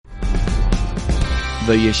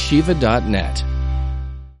theyeshiva.net.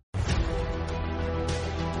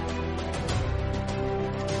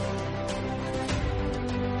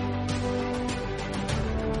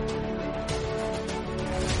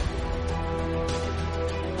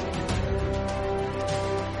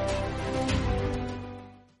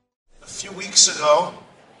 A few weeks ago,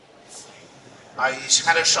 I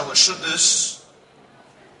had a Shalashudis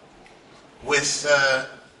with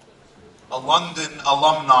a London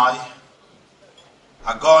alumni,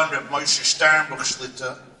 Hagon Reb Moshe Sternbuch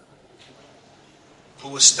Shlita, who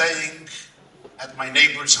was staying at my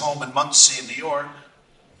neighbor's home in Monsey in New York.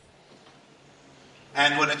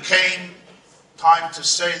 And when it came time to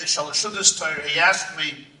say the Shalashudis Torah, he asked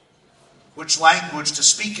me which language to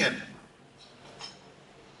speak in.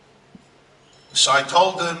 So I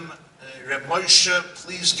told him, Reb Moshe,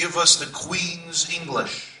 please give us the Queen's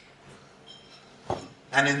English.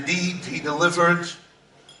 And indeed, he delivered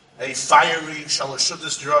a fiery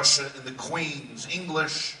Shalashudis drasha in the Queen's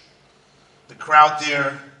English. The crowd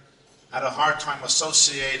there had a hard time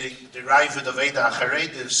associating the Ravid of Eda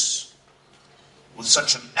Haredis with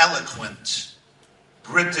such an eloquent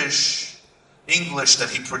British English that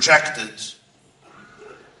he projected.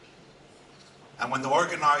 And when the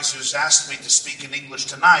organizers asked me to speak in English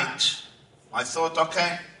tonight, I thought,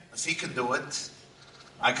 okay, if he can do it,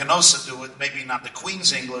 I can also do it. Maybe not the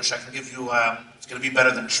Queen's English. I can give you, it's going to be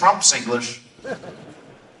better than Trump's English.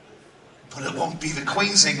 But it won't be the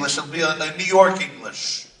Queen's English. It'll be a New York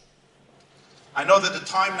English. I know that the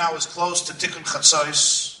time now is close to Tikkun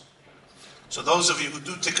Chatzos. So those of you who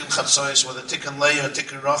do Tikkun Chatzos, whether Tikkun Leah or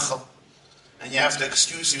Tikkun Rachel, and you have to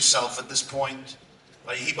excuse yourself at this point,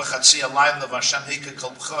 I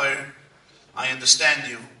understand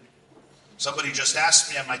you. Somebody just asked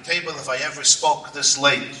me at my table if I ever spoke this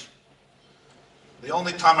late. The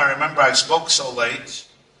only time I remember I spoke so late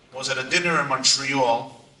was at a dinner in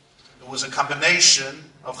Montreal. It was a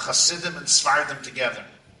combination of Hasidim and Sfardim together.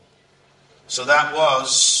 So that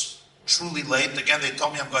was truly late. Again, they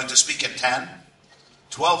told me I'm going to speak at 10.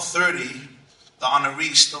 12:30, the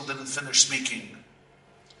honoree still didn't finish speaking.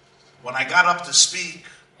 When I got up to speak,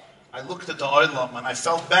 I looked at the Olam and I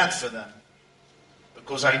felt bad for them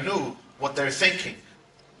because I knew what they're thinking.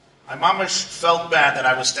 I mamash felt bad that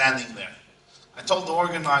I was standing there. I told the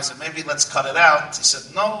organizer, maybe let's cut it out. He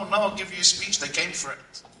said, no, give you a speech. They came for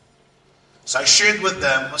it. So I shared with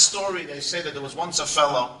them a story. They say that there was once a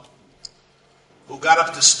fellow who got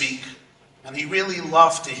up to speak, and he really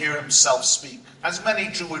loved to hear himself speak, as many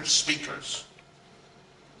Jewish speakers.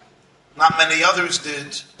 Not many others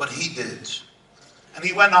did, but he did. And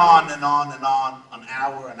he went on and on and on, an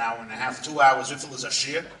hour and a half, 2 hours, if it was a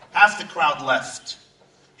shir. Half the crowd left.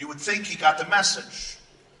 You would think he got the message.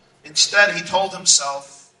 Instead, he told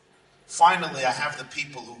himself, finally, I have the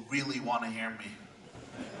people who really want to hear me.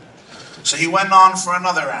 So he went on for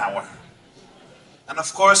another hour. And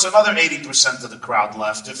of course, another 80% of the crowd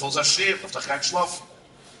left. If it was a shir, if the chag shlof.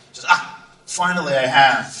 He says, finally I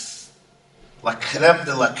have la creme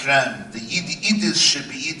de la creme, the Idis should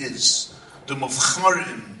be Idis, the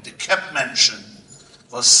Mufcharim, the Kepmenschen,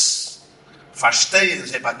 was verstehen,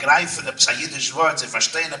 sie begreifen the Psa-Yiddish word, sie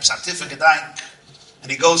verstehen the Psa-Tiffe Gedank.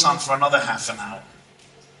 And he goes on for another half an hour.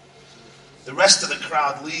 The rest of the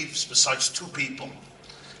crowd leaves besides two people.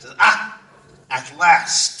 He says, at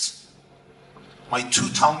last, my two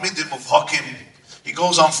Talmidim of Hakim. He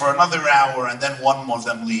goes on for another hour and then one more of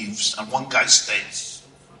them leaves and one guy stays.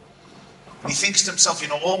 And he thinks to himself,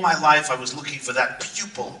 all my life I was looking for that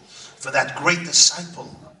pupil, for that great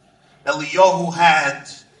disciple. Eliyahu had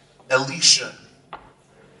Elisha.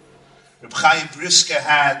 Reb Chaim Brisker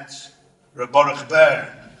had Reb Baruch Ber.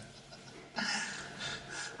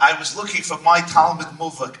 I was looking for my Talmud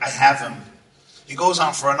Muvak. I have him. He goes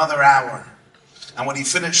on for another hour. And when he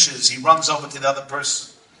finishes, he runs over to the other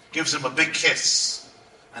person, gives him a big kiss.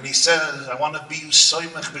 And he says, I want to be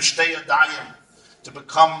Soymech B'shtei Yadayim, to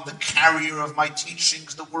become the carrier of my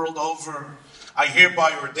teachings the world over. I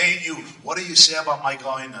hereby ordain you. What do you say about my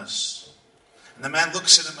goyness? And the man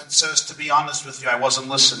looks at him and says, to be honest with you, I wasn't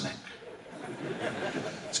listening.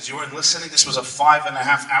 He says, you weren't listening? This was a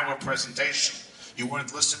 5.5 hour presentation. You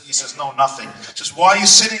weren't listening? He says, no, nothing. He says, why are you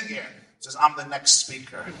sitting here? He says, I'm the next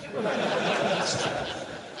speaker.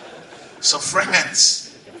 So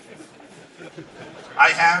friends, I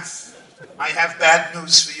have bad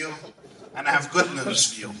news for you, and I have good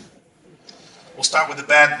news for you. We'll start with the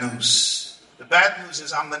bad news. The bad news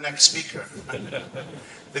is I'm the next speaker.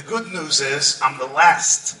 The good news is I'm the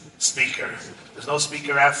last speaker. There's no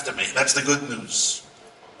speaker after me. That's the good news.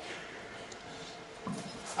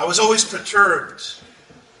 I was always perturbed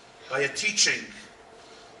by a teaching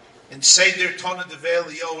in Seder Tona Devei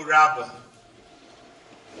Eliyahu Rabbah,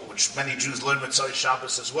 which many Jews learn Mitzvah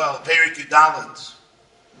Shabbos as well, Perik Yudalet.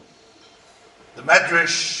 The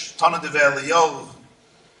Medrash Tona Devei Eliyahu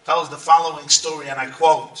tells the following story, and I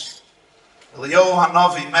quote: Eliyahu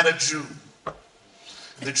Hanavi met a Jew.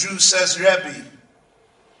 The Jew says, Rebbe,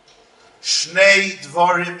 Shnei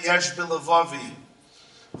Dvarim Yesh Bilevavi,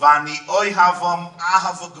 Vani Oihavam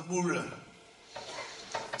Ahava Gemura.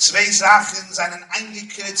 Zwei Sachen seien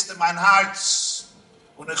eingekritzt in mein Herz,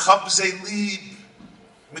 und ich hab sie lieb,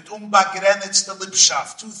 mit unbegrenzt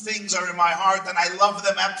Liebschaft. Two things are in my heart, and I love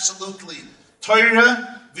them absolutely.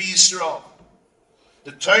 Torah v'Yisrael.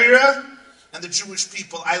 The Torah and the Jewish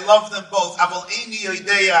people, I love them both. Aval eini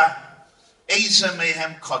yodeya eze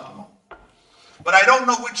mehem kodmo. But I don't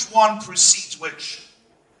know which one precedes which.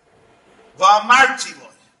 Va'amarti lo.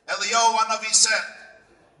 Eliyahu Hanavi said,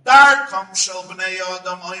 Dar kam shel bnei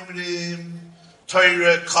Adam oimrim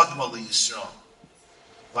Torah kodmo liYisrael.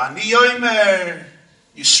 V'ani yomer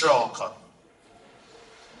Yisrael kodmo.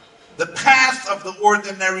 The path of the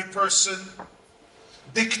ordinary person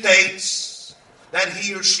dictates that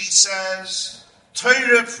he or she says,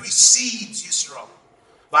 Torah precedes Yisrael.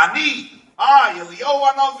 Vani, Eliyahu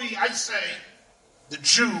Hanavi, I say, the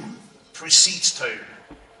Jew precedes Torah.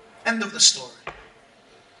 End of the story.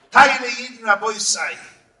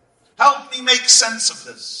 Help me make sense of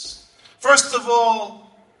this. First of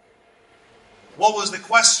all, what was the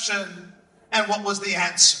question and what was the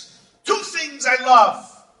answer? Two things I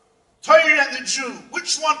love. Torah and the Jew.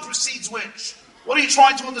 Which one precedes which? What are you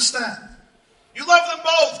trying to understand? You love them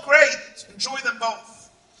both. Great. Enjoy them both.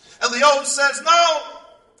 Eliyahu says, no,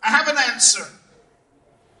 I have an answer.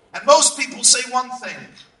 And most people say one thing.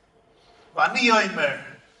 V'ani omer,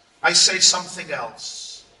 I say something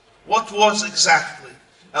else. What was exactly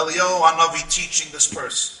Eliyahu Hanavi teaching this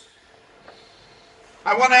person?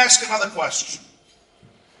 I want to ask another question.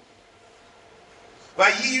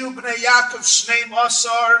 Vayiyu b'nei Yaakov shneim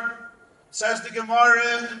asar, says the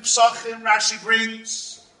Gemara in Psachim, Rashi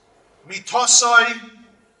brings, mitosoi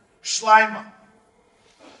shleima.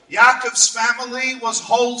 Yaakov's family was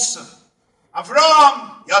wholesome.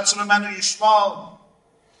 Avram, Yatzim Amenu Yishmael.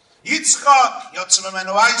 Yitzchak, Yatzim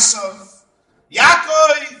Amenu Esav.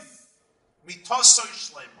 Yaakov, mitosoi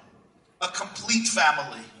shleima. A complete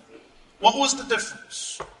family. What was the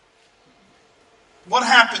difference? What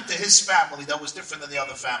happened to his family that was different than the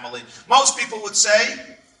other family? Most people would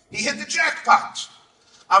say he hit the jackpot.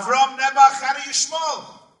 Avram Nebuch had a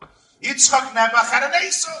Yishmael. Yitzchak Nebuch had an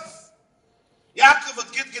Esav. Yaakov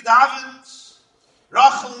had Gid Gedavid.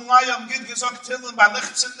 Rachel and Leah Gid Gezok Tillen by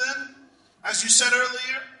Lichtzenden. As you said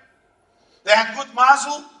earlier, they had good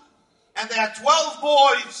mazel, and they had 12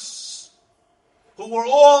 boys who were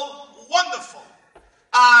all wonderful.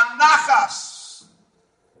 Nachas,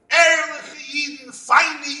 ehrliche Yidden,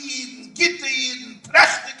 feine Yidden, gitte Yidden,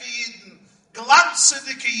 prächtige Yidden,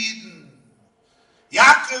 glanzige Yidden.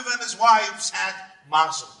 Yaakov and his wives had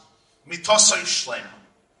mazel. Mitosai Shlema.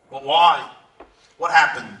 But why? What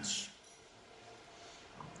happened?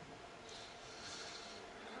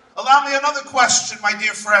 Allow me another question, my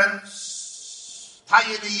dear friends.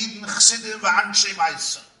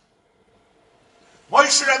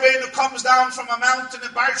 Moshe Rabbeinu comes down from a mountain in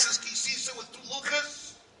Parshas Kisisa with two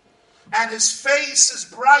luchas, and his face is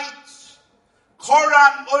bright.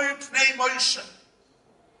 Koran oir pnei Moshe.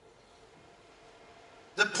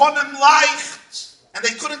 The ponim leicht, and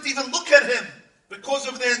they couldn't even look at him because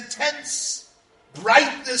of the intense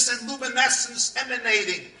brightness and luminescence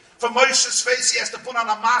emanating from Moshe's face. He has to put on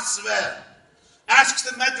a masveh. Asks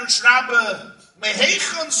the Medrash Rabbah,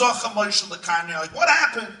 Meheichon zocha Moshe l'karnei. What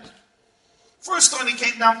happened? First time he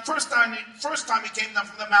came down from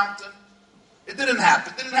the mountain, it didn't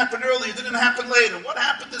happen. It didn't happen earlier. It didn't happen later. What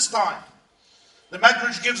happened this time? The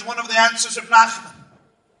Medrash gives one of the answers of Nachman.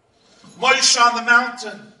 Moshe on the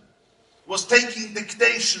mountain was taking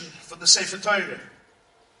dictation for the Sefer Torah.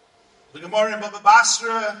 The Gemara in Baba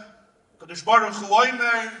Basra, Kadosh Baruch Hu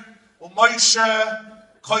Omer, Moshe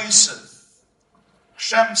Koisev.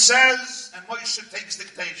 Hashem says, and Moshe takes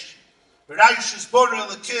dictation. Berayishis Bora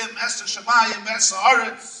Lakim, Esther Shemayim, Esa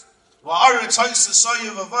Aretz, Va'aretz Hoysa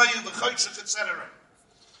Soyev Avayu, V'choyshach, etc.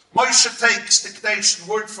 Moshe takes dictation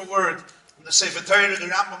word for word in the Sefer Torah, the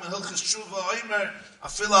Rambam in Hilchos Tshuva, Omer,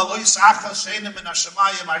 Afil Alois Achas Sheinem in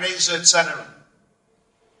Hashemayim, Areza, etc.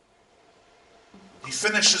 He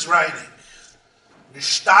finishes writing.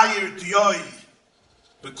 Nishtayir Diyoi,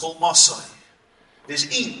 B'kol Mosai. There's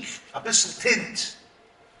ink, a bissel tint.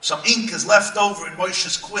 Some ink is left over in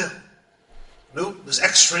Moshe's quill. No, there's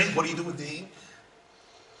extra ink. What do you do with the ink?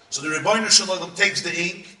 So the Rebbeinu Shalom takes the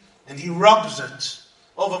ink and he rubs it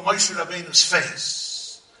over Moshe Rabbeinu's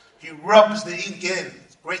face. He rubs the ink in.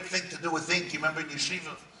 Great thing to do with ink. You remember in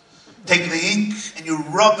yeshiva? Take the ink and you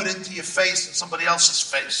rub it into your face and somebody else's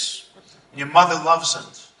face. And your mother loves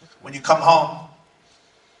it. When you come home,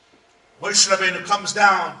 Moshe Rabbeinu comes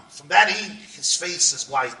down. From that ink, his face is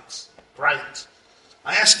white, bright.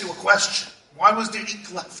 I ask you a question. Why was there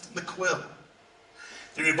ink left in the quill?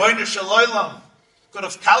 The Rebbeinu Shalom could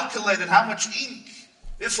have calculated how much ink,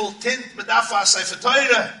 biful tint, medafa, sefer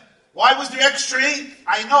Torah. Why was there extra ink?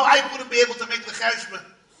 I know I wouldn't be able to make the cheshbon.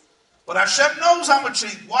 But Hashem knows how much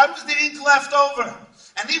ink. Why was the ink left over?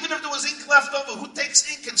 And even if there was ink left over, who takes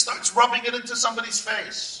ink and starts rubbing it into somebody's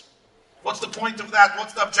face? What's the point of that?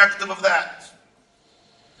 What's the objective of that?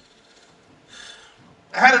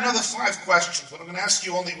 I had another 5 questions, but I'm going to ask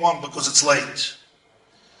you only one because it's late.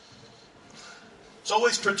 It's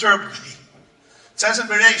always perturbed me. It says in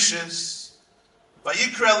Bereshis,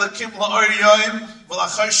 Vayikra Elokim la'or yoim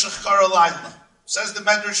v'lachoshech kara layla. Says the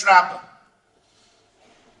Medrash Rabbah.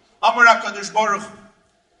 Amar HaKadosh Baruch Hu.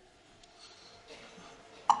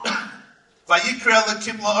 Vayikra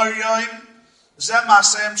Elokim la'or yoim zeh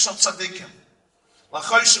ma'aseyim shel tzadikim.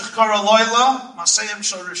 Lachoshech kara layla ma'aseyim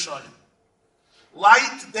shel rishayim.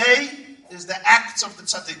 Light day is the acts of the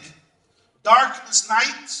tzaddik. Darkness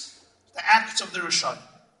night, the acts of the Rishon.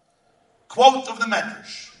 Quote of the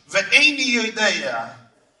Medrash: Ve'eni yodeya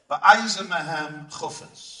ba'ayze mehem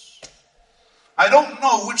chufetz. I don't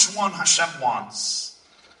know which one Hashem wants.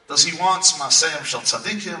 Does He want Maseyim shel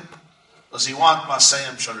tzaddikim? Does He want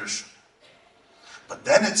Maseyim shel Rishon? But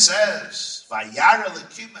then it says, Vayara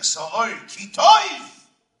lekim es ha'or ki toiv.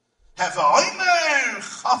 He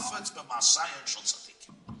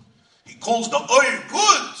calls the oil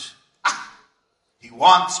good. He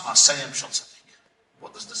wants Masayim Shal Tzadik.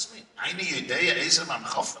 What does this mean?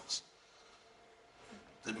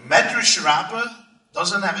 The Medrash Rabbah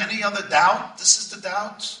doesn't have any other doubt. This is the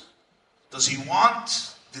doubt. Does he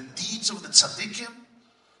want the deeds of the tzaddikim,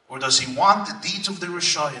 or does he want the deeds of the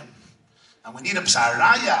Rishayim? And we need a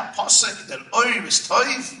psaraya, a posek, that oil is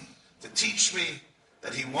toiv, to teach me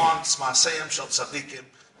that he wants Ma'aseyim Shel Tzadikim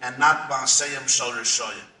and not Ma'aseyim Shel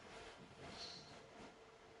Rishayim.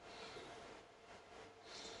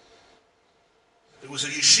 There was a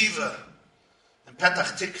yeshiva in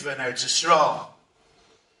Petach Tikva in Eretz Yisrael.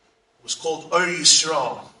 It was called Or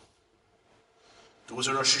Yisrael. There was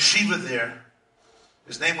a Rosh Yeshiva there.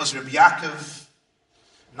 His name was Rabbi Yaakov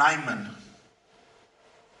Naiman.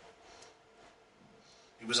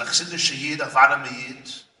 He was a Chassidish Yid, a Varam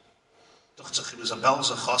Yid. He was a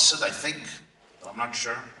Belzer Chassid, I think, but I'm not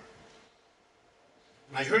sure.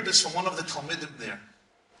 And I heard this from one of the Talmidim there.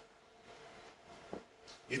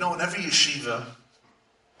 You know, in every yeshiva,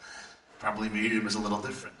 probably Miriam is a little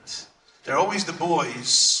different. There are always the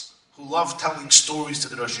boys who love telling stories to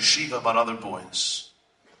the Rosh Yeshiva about other boys.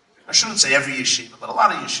 I shouldn't say every yeshiva, but a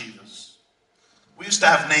lot of yeshivas. We used to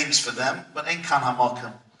have names for them, but Ein Kan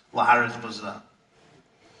HaMakom Laharich Bazra.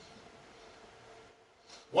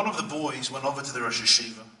 One of the boys went over to the Rosh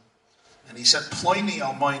Yeshiva and he said, Ploini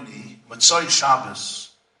Almoini, Matzoi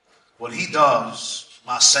Shabbos, what he does,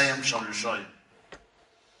 Ma'aseyim Shel Rishayim.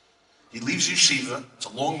 He leaves Yeshiva, it's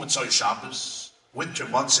a long Matzoi Shabbos, winter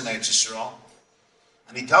months in Eretz Yisrael,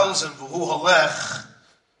 and he tells him, V'hu halech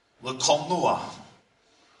l'kolnua.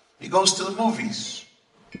 He goes to the movies.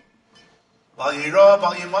 Bal yira,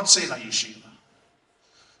 bal yimatzei na Yeshiva.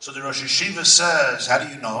 So the Rosh Yeshiva says, how do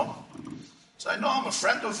you know? So I know, I'm a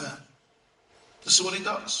friend of him. This is what he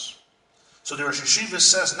does. So the Rosh Yeshiva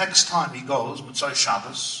says, next time he goes, Mitzvah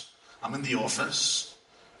Shabbos, I'm in the office,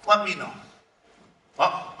 let me know.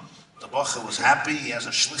 Oh, the Bacha was happy, he has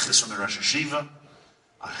a shlichus from the Rosh Yeshiva,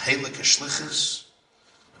 a helik a shlichus.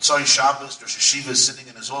 Mitzvah Shabbos, the Rosh Yeshiva is sitting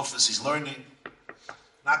in his office, he's learning,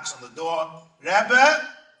 knocks on the door, Rebbe,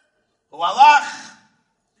 hu alach.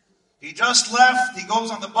 He just left, he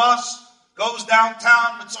goes on the bus, goes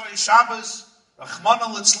downtown, Mitzvah Shabbos, Rachmana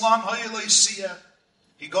Litzlan, Hoyeloi Siyah.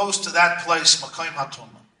 He goes to that place, Makom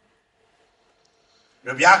HaTumah.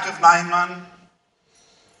 Rabbi Yaakov Naiman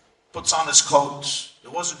puts on his coat.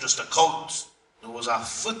 It wasn't just a coat, it was a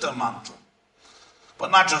futter mantle. But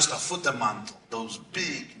not just a futter mantle, those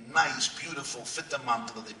big, nice, beautiful futter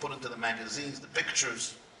mantle that they put into the magazines, the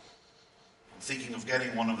pictures. I'm thinking of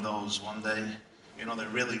getting one of those one day. You know, they're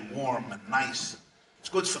really warm and nice. It's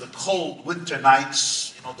good for the cold winter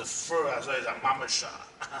nights. You know, the fur, as I say, a mamasha.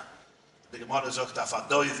 The Gemara sagt,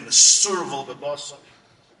 afadoiv mesurvel bebosam.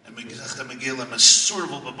 And we gesagt the Megillah,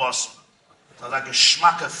 mesurvel bebosam. It's like a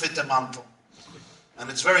shmaka fitte mantle. And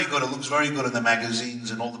it's very good. It looks very good in the magazines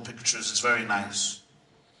and all the pictures. It's very nice.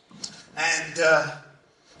 And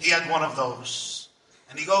he had one of those.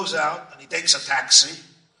 And he goes out and he takes a taxi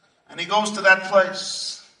and he goes to that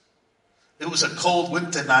place. It was a cold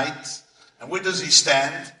winter night. And where does he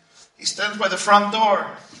stand? He stands by the front door.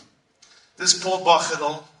 This poor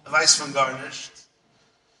Bachadol, Weiss von Garnished.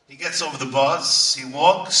 He gets over the bus, he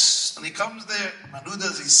walks, and he comes there. Manu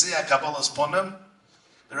does he see a Kabbalah's Ponim?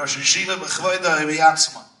 The Rosh Yeshiva B'chvoida Rebbe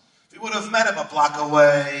Yatzman. If he would have met him a block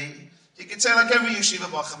away, he could say like every Yeshiva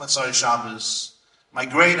Bacham Matzai Shabbos, my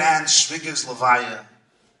great aunt Shvigas Levaya,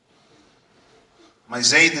 my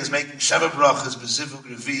Zayd is making Sheva Brachas, B'zivuk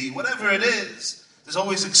Revi, whatever it is. There's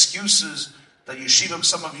always excuses that Yeshiva,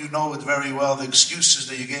 some of you know it very well, the excuses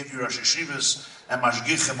that you gave your Rosh Yeshivas and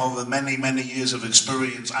Mashgichim over many, many years of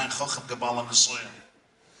experience. Ein Chochem Kabbalah Nesuya.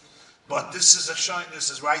 But this is a shine, this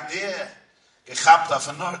is right there. Gechapt af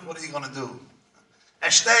a nord, what are you going to do?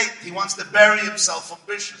 Estate, he wants to bury himself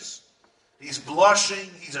ambitious. He's blushing,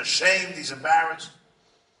 he's ashamed, he's embarrassed.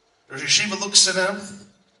 The Rosh Yeshiva looks at him,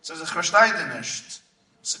 says, Ich verstehe dich nicht.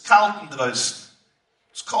 It's kalt draußen.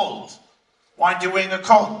 It's cold. Why aren't you wearing a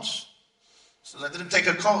coat? He says, I didn't take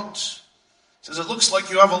a coat. He says, it looks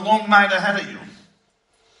like you have a long night ahead of you.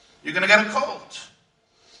 You're going to get a cold.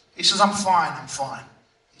 He says, I'm fine.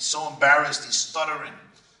 He's so embarrassed, he's stuttering.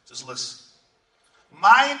 He says, listen.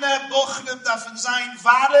 Meine Buchrim dürfen sein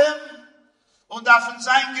warm und dürfen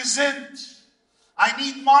sein gesinnt. I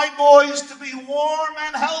need my boys to be warm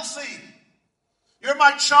and healthy. You're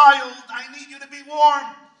my child. I need you to be warm.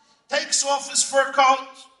 Takes off his fur coat,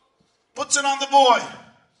 puts it on the boy.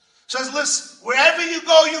 Says, listen, wherever you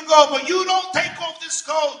go, but you don't take off this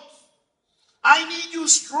coat. I need you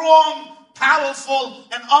strong, powerful,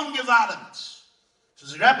 and ungewarnt.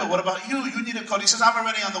 Says, Rebbe, what about you? You need a coat. He says, I'm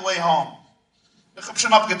already on the way home.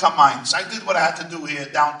 I did what I had to do here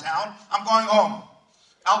downtown. I'm going home.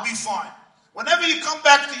 I'll be fine. Whenever you come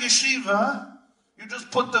back to yeshiva, you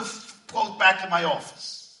just put the coat back in my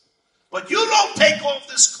office. But you don't take off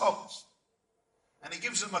this coat. And he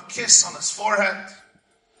gives him a kiss on his forehead,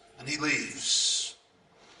 and he leaves.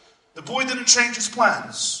 The boy didn't change his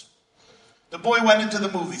plans. The boy went into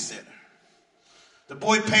the movie theater. The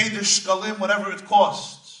boy paid the shkalim, whatever it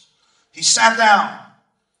cost. He sat down.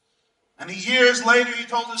 And years later, he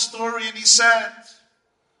told his story, and he said,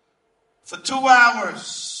 for 2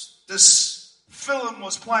 hours, this film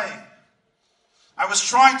was playing. I was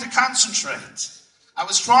trying to concentrate. I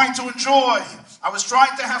was trying to enjoy. I was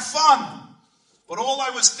trying to have fun. But all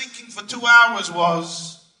I was thinking for 2 hours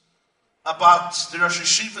was about the Rosh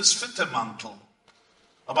Yeshiva's fittemantel,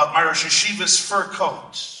 about my Rosh Yeshiva's fur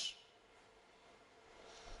coat.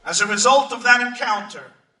 As a result of that encounter,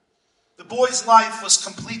 the boy's life was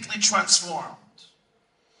completely transformed.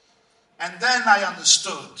 And then I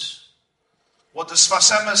understood what the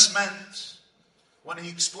Sfas Emes meant when he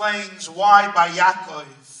explains why by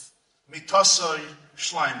Yaakov, mitosoi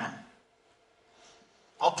shleima.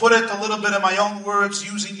 I'll put it a little bit in my own words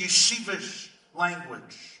using yeshivish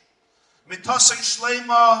language. Mitosoi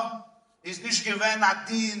shleima is nicht gewen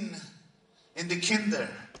adin in the kinder.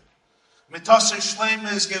 Mitosoi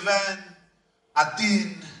shleima is gewen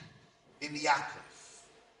adin in Yaakov.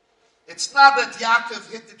 It's not that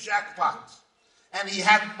Yaakov hit the jackpot and he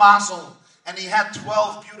had mazel and he had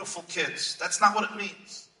 12 beautiful kids. That's not what it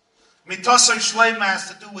means. Mitosoi shleima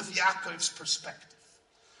has to do with Yaakov's perspective.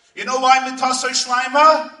 You know why mitosoi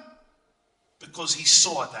shleima? Because he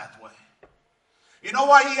saw it that way. You know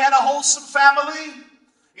why he had a wholesome family?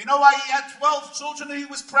 You know why he had 12 children that he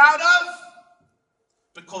was proud of?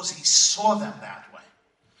 Because he saw them that way.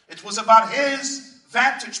 It was about his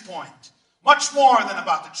vantage point, much more than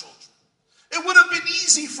about the children. It would have been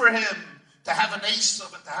easy for him to have an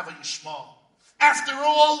Esav and to have a Yishmael. After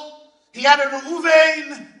all, he had a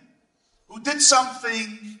Reuven who did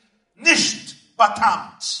something nicht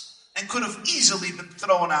batamt and could have easily been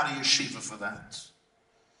thrown out of yeshiva for that.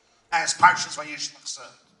 As Parshas Vayishlach said.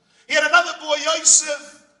 He had another boy,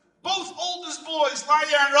 Yosef, both oldest boys,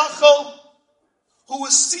 Leah and Rachel, who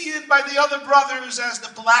was seen by the other brothers as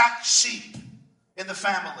the black sheep in the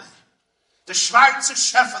family. The Schwarze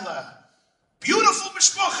Scheffele. Beautiful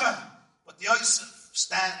mishpocha. But Yosef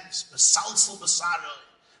stands, besalsel besaro,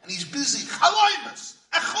 and he's busy. Chaloimus,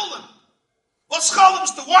 echolim. What's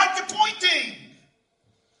cholims to? Why aren't you pointing?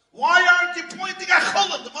 Why aren't you pointing at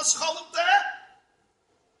cholim? The most cholim there?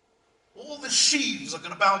 All the sheaves are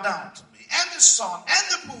going to bow down to me. And the sun, and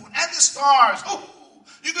the moon, and the stars. Oh,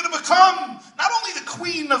 you're going to become not only the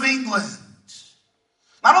Queen of England,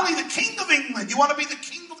 not only the King of England, you want to be the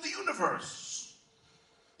King of the universe.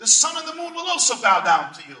 The sun and the moon will also bow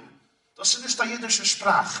down to you. Das ist nicht eine jüdische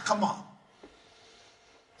Sprache. Come on.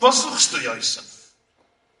 Was suchst du, Yosef?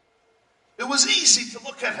 It was easy to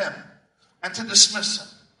look at him. and to dismiss him.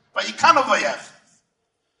 But he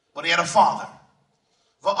had a father.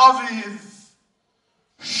 Va'aviv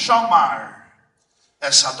shamar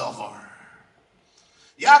es hadavar.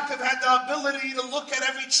 Yaakov had the ability to look at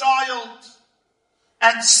every child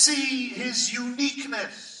and see his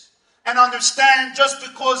uniqueness and understand just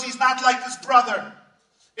because he's not like his brother,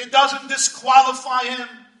 it doesn't disqualify him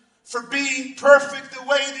for being perfect the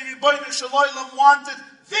way the Rebbeinu Shalom wanted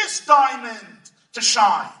this diamond to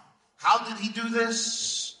shine. How did he do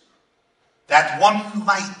this? That one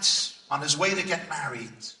night on his way to get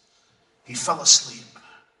married, he fell asleep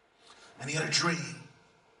and he had a dream.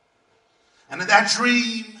 And in that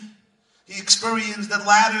dream, he experienced the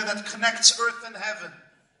ladder that connects earth and heaven.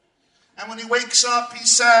 And when he wakes up, he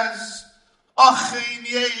says, Achin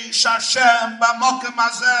yesh Hashem b'mokem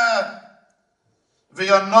hazeh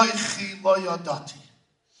v'yonoichi lo yodati.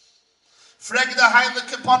 Frag the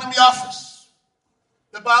heilige Ponim Yafis,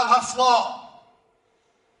 the Baal Haflah.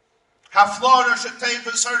 Haflah Rosh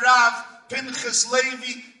Tevis Harav Pinchas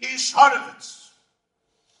Levi Ish Horovitz.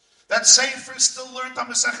 That sefer is still learned on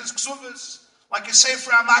Maseches Ksuvos, like a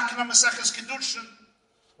sefer Amakin on Maseches Kedushin,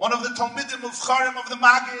 one of the Talmidim of Charim of the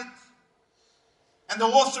Maggid, and the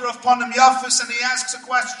author of Ponim Yafis, and he asks a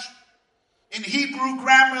question. In Hebrew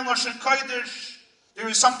grammar in Lashon Kodesh, there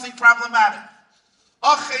is something problematic.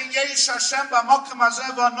 Achin yesh Hashem b'mokem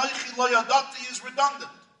hazeh v'anoichi lo yodati is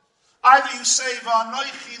redundant. Either you say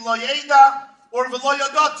v'anoichi lo yeda or v'lo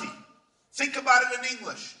yodati. Think about it in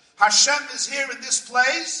English. Hashem is here in this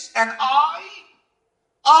place, and I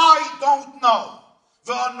don't know.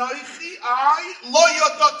 V'anoichi, lo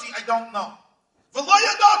yodati, I don't know. V'lo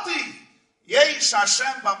yodati. Yesh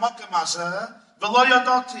Hashem b'mokem hazeh v'lo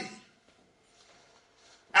yodati.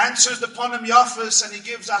 Answers the Ponim Yafis, and he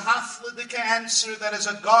gives a haflidik answer that is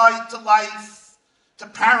a guide to life, to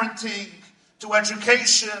parenting, to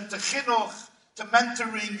education, to chinuch, to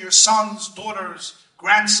mentoring your sons, daughters,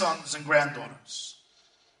 grandsons, and granddaughters.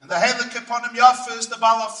 And the Heilige Ponim Yafis, the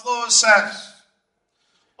Baal Haflah says,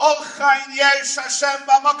 Olchain yesh Hashem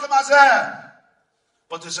b'mokem hazeh.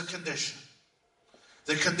 But there's a condition.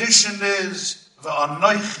 The condition is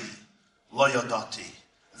v'anoichi lo yodati.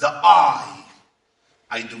 The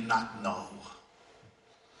I do not know.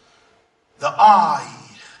 The I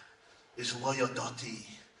is lo yodati.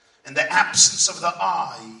 In the absence of the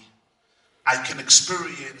I can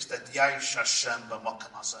experience that yesh Hashem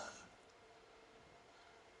b'mokem hazeh.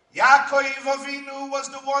 Yaakov Avinu was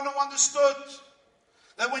the one who understood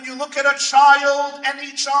that when you look at a child,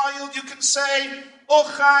 any child, you can say,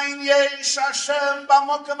 Ochain yesh Hashem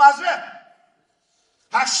b'mokem hazeh.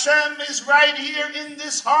 Hashem is right here in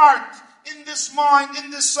this heart, in this mind,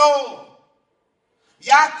 in this soul.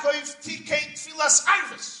 Yaakov tikei tfilas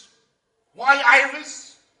Iris. Why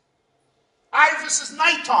Iris? Iris is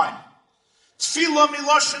nighttime. Tfilah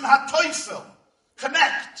miloshen hatoifel.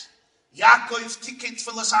 Connect. Yaakov tikei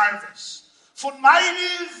tfilas Iris. Von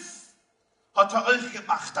Meiriv hat euch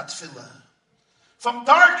gemacht hat Tfilah. From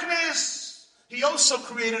darkness, he also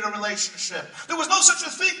created a relationship. There was no such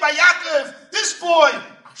a thing by Yaakov. This boy,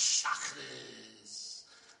 Ashachris,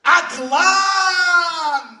 Aglans.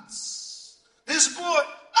 This boy,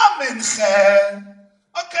 Aminche.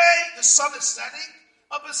 Okay, the sun is setting.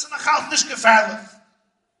 Aber es ist noch nicht gefährlich.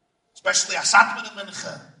 Especially a Satman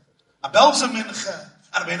Minche, a Belza Minche,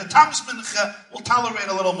 and a Tams Minche will tolerate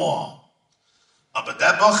a little more. Aber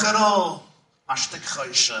der Bocherol, Ashtik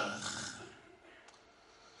Choshech.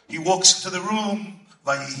 He walks into the room,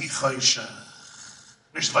 Vayihi Choshech.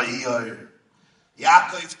 Nicht Vayihi Oyer.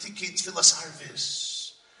 Yaakov Tiki Tfilas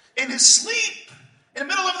Harvis. In his sleep, in the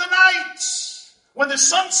middle of the night, when the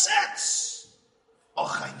sun sets,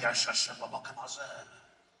 Ochain Yash Hashem b'mokem hazeh.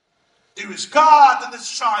 There is God in this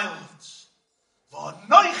child.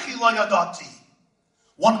 V'anoichi lo yadati.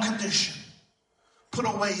 One condition. Put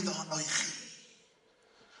away the anoichi.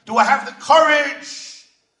 Do I have the courage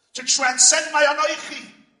to transcend my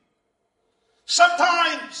anoichi?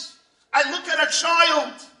 Sometimes I look at a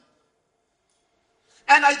child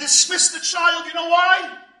and I dismiss the child. You know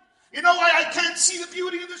why? You know why I can't see the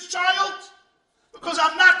beauty of this child? Because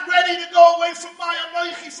I'm not ready to go away from my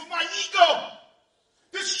anoichi, from my ego.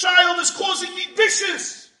 This child is causing me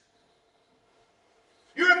vicious.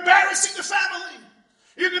 You're embarrassing the family.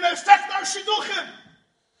 You're going to affect our shidduchim.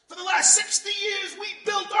 For the last 60 years, we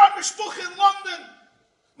built our mishpucha in London.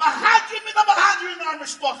 Mahadrim in a mahadrim in our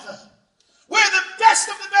mishpucha. We're the best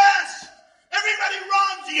of the best. Everybody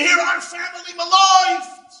runs. You hear our family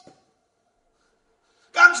malived.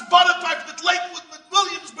 Ganz Bonaparte with Lakewood, with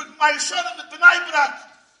Williamsburg, Mayashanim, with B'nai Brak.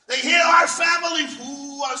 They hear our family.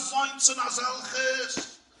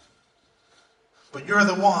 But you're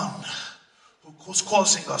the one who's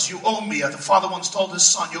causing us. You owe me, the father once told his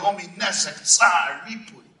son, you owe me nezek, tsar,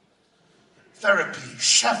 ripui, therapy,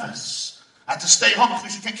 shevas. I had to stay home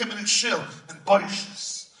because you can't come in and chill, and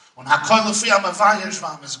boishes. Und hakol lefi am avayesh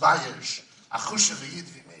vam es bayesh. A chushev yid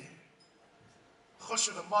v'meir.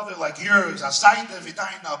 Chushev a mother like yours, a zayde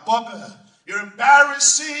v'dayna bobbe. You're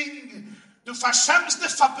embarrassing the Fashem's the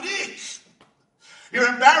Fabrik. You're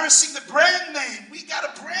embarrassing the brand name. We got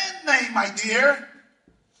a brand name, my dear.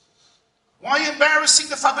 Why are you embarrassing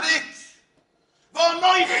the Fabrik?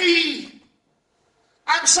 V'anoichi.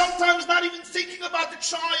 I'm sometimes not even thinking about the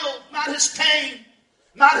child, not his pain,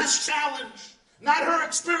 not his challenge, not her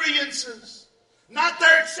experiences, not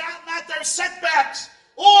their setbacks.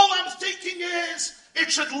 All I'm thinking is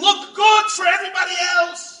it should look good for everybody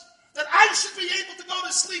else. That I should be able to go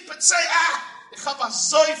to sleep and say, ich habe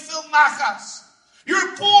so viel nachas.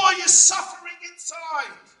 Your boy is suffering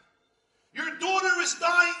inside. Your daughter is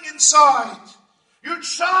dying inside. Your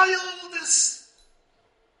child is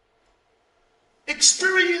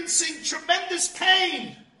experiencing tremendous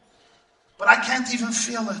pain. But I can't even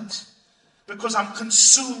feel it because I'm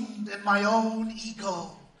consumed in my own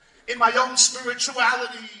ego, in my own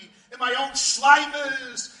spirituality, in my own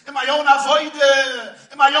shleimus, in my own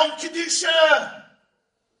avodah, in my own kedusha.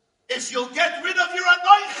 If you'll get rid of your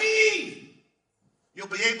anoichi, you'll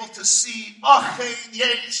be able to see Ochein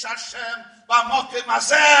Yesh Hashem B'Mokim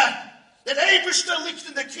Hazeh. Der Eibishter liegt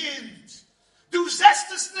in der Kind. Du sehst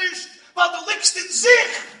es nicht, weil du liegst in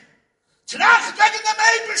sich. Tracht wegen dem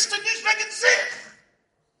Eibishter, nicht wegen sich.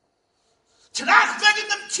 Tracht wegen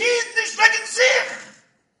dem Kind, nicht wegen sich.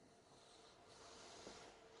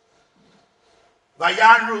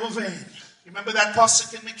 Vayan Reuven. Remember that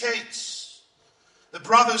pasuk in Miketz? The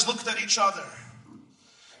brothers looked at each other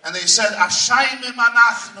and they said, Ashayim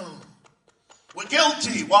anachnu. We're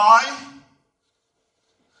guilty. Why?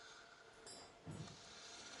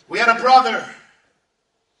 We had a brother.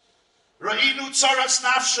 Ra'inu tzaras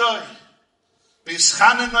nafshoy.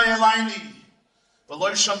 B'ischanen no'elayni.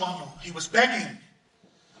 V'lo shamanu. He was begging.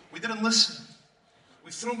 We didn't listen.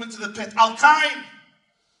 We threw him into the pit. Al-Kain.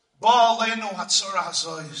 Ba'aleinu hatzora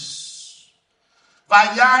hazois.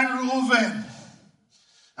 Vayan Reuven.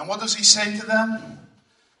 And what does he say to them?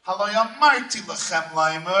 Halo yamarti lechem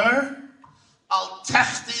leimer. Al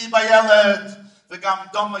techti bayeled.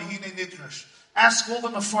 V'gam doma hine nidrush. Ask all the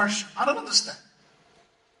Mefarshim. I don't understand.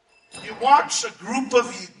 You watch a group of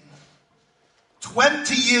Eden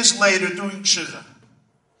 20 years later doing tshuva.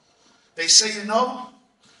 They say, you know,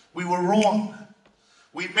 we were wrong.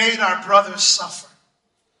 We made our brothers suffer.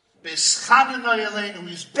 He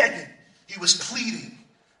was begging. He was pleading.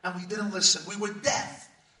 And we didn't listen. We were deaf.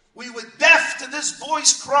 We were deaf to this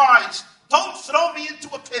boy's cries. Don't throw me into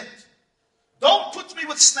a pit. Don't put me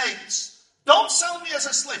with snakes. Don't sell me as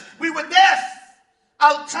a slave. We were deaf.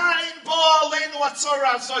 That's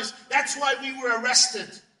why we were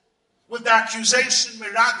arrested with the accusation,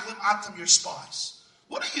 Miraglim Atam, your spies.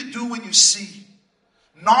 What do you do when you see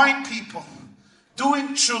 9 people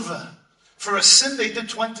doing tshuva for a sin they did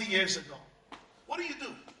 20 years ago? What do you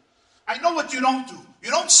do? I know what you don't do. You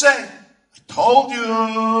don't say, I told you.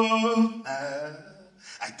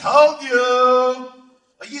 I told you.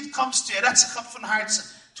 A Yid comes to you, that's a chap von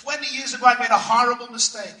Hartzen. 20 years ago I made a horrible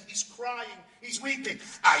mistake. He's crying. He's weeping.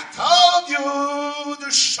 I told you,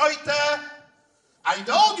 the shoita. I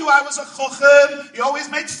told you I was a chochem. You always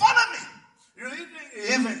made fun of me. You're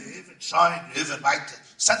even shine, even like the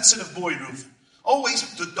sensitive boy, Reuven. Always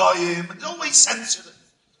to die him, always sensitive.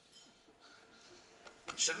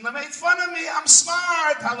 Shouldn't have made fun of me. I'm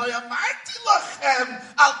smart.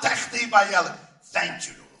 Thank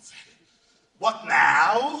you, Reuven. What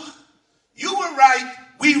now? You were right.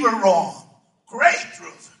 We were wrong. Great,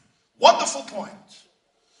 Reuven. Wonderful point.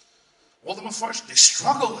 All the Mefarshim, they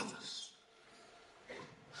struggle with this.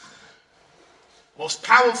 Most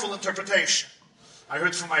powerful interpretation I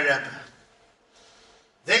heard from my Rebbe.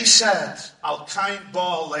 They said, Al kain ba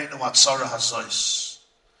aleinu atzara hazois.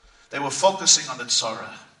 They were focusing on the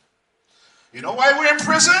tzara. You know why we're in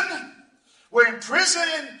prison? We're in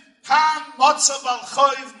prison. Kam matzav al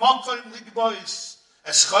choiv makoim ligbois.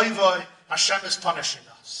 Es choivoi, Hashem is punishing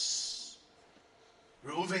us.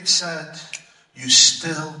 Reuven said, you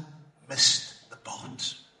still missed the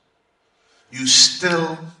boat. You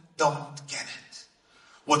still don't get it.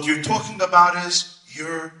 What you're talking about is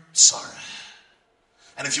your tzara.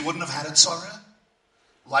 And if you wouldn't have had a tzara,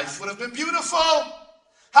 life would have been beautiful.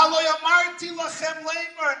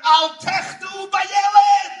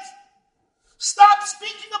 Stop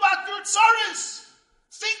speaking about your tzaras.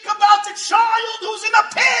 Think about the child who's in a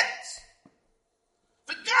pit.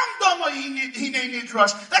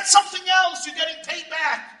 That's something else. You're getting paid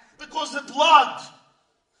back because the blood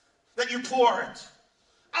that you poured.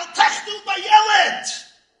 Al technu bayeled.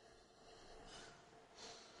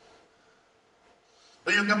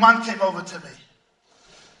 The young man came over to me.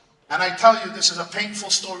 And I tell you, this is a painful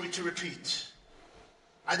story to repeat.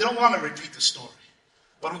 I don't want to repeat the story.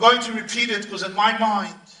 But I'm going to repeat it because in my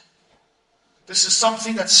mind, this is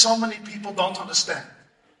something that so many people don't understand.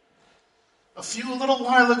 A little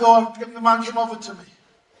while ago, the man came over to me.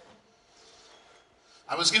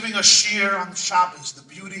 I was giving a shir on Shabbos, the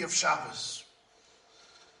beauty of Shabbos.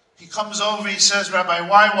 He comes over, he says, Rabbi,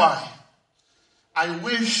 why? I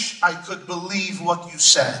wish I could believe what you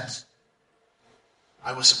said.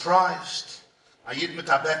 I was surprised. Ayid mit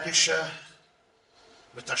Abekische,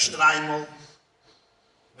 mit der Streimel,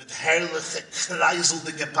 mit herrliche,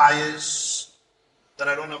 kreiselige Payas that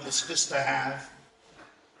I don't have the space to have.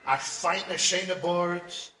 I find a shene board.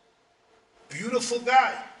 Beautiful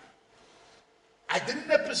guy. I didn't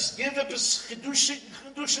give up his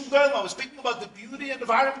Chidushim Goyim. I was speaking about the beauty and the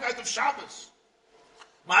Varimkeit of Shabbos.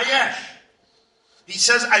 Mayesh. He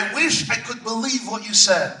says, I wish I could believe what you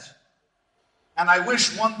said. And I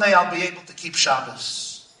wish one day I'll be able to keep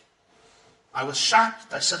Shabbos. I was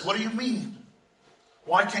shocked. I said, what do you mean?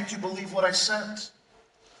 Why can't you believe what I said?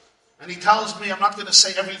 And he tells me, I'm not going to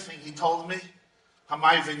say everything he told me.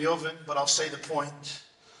 Hamay v'nyovin, but I'll say the point.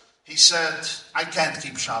 He said, I can't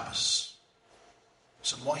keep Shabbos. I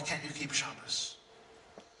said, why can't you keep Shabbos?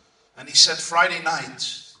 And he said, Friday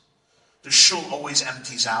night, the shul always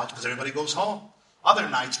empties out because everybody goes home. Other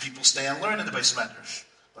nights, people stay and learn in the Beis Medrash.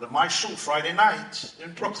 But at my shul, Friday night,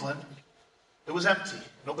 in Brooklyn, it was empty.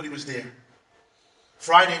 Nobody was there.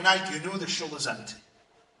 Friday night, you knew the shul is empty.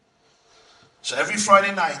 So every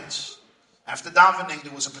Friday night, after davening,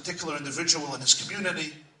 there was a particular individual in his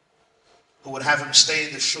community who would have him stay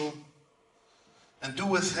in the shul and do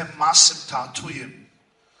with him masim ta'atuyim.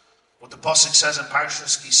 What the Pasuk says in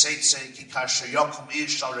Parshas Ki Seitze, Ki kasher yokum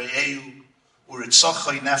ish al re'ehu,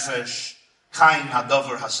 uritzochoi nefesh, kain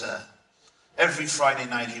hadavar hazeh. Every Friday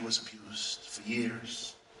night he was abused for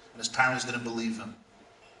years. And his parents didn't believe him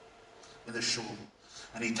in the shul.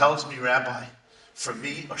 And he tells me, Rabbi, for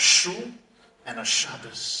me, a shul and a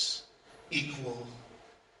Shabbos equal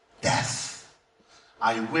death.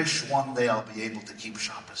 I wish one day I'll be able to keep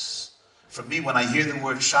Shabbos. For me, when I hear the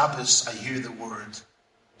word Shabbos, I hear the word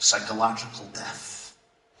psychological death.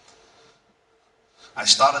 I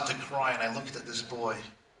started to cry and I looked at this boy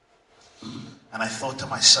and I thought to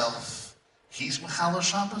myself, he's Mechalel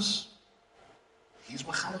Shabbos? He's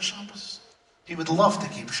Mechalel Shabbos? He would love to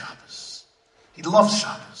keep Shabbos. He loves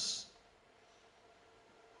Shabbos.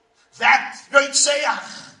 That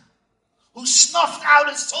Yoitzeach, who snuffed out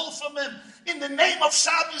his soul from him in the name of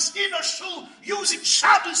Shabbos, in a shul, using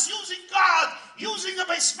Shabbos, using God, using a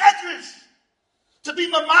Beis Medrash, to be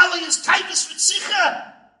Mamali his Taivas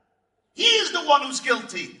Ritzicha. He is the one who's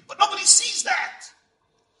guilty, but nobody sees that.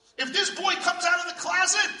 If this boy comes out of the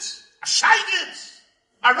closet, a Shaygit,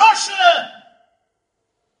 a Rasha,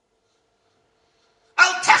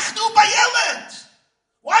 Al Technu Bayeled.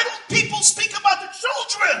 Why don't people speak about the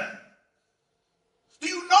children? Do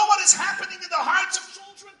you know what is happening in the hearts of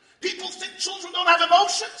children? People think children don't have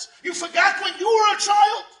emotions. You forgot when you were a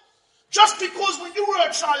child? Just because when you were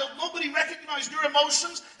a child, nobody recognized your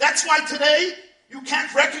emotions, that's why today you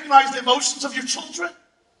can't recognize the emotions of your children?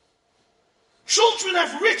 Children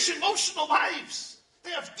have rich emotional lives.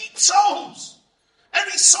 They have deep souls.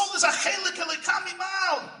 Every soul is a chelik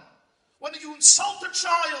elikamimal. When you insult a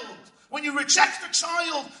child, when you reject a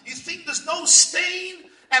child, you think there's no stain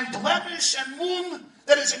and blemish and wound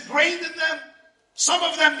that is ingrained in them. Some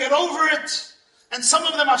of them get over it, and some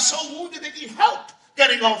of them are so wounded they need help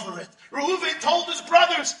getting over it. Reuven told his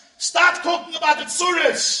brothers, stop talking about the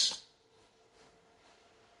tzuris.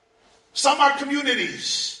 Some are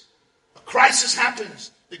communities. A crisis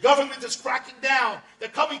happens. The government is cracking down. They're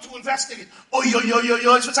coming to investigate. What do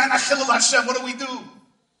we do?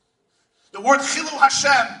 The word Chilul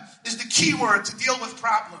Hashem is the key word to deal with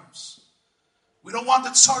problems. We don't want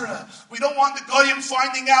the tzara. We don't want the goyim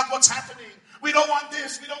finding out what's happening. We don't want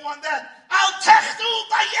this. We don't want that. Al technu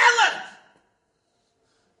bayeled.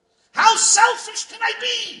 How selfish can I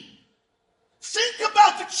be? Think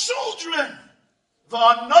about the children.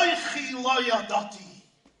 V'anoichi lo yadati.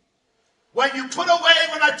 When I put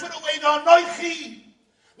away the anoichi,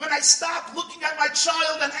 when I stop looking at my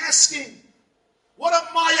child and asking, what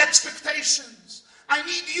are my expectations? I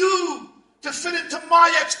need you to fit into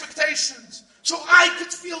my expectations so I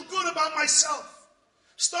could feel good about myself.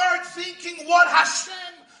 Start thinking what Hashem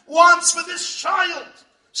wants for this child.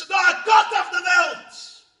 So the God of the Welt.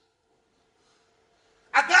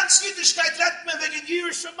 A ganz Yiddishkeit redt man wegen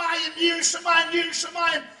Yerushalayim.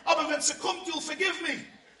 Aber wenn es kommt, you'll forgive me.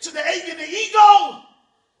 To the eigene ego,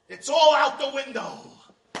 it's all out the window.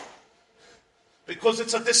 Because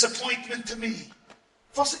it's a disappointment to me.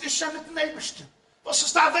 Was ist geschehen mit dem Ebersten? Was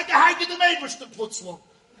ist da weggeheigt in dem Ebersten plötzlich?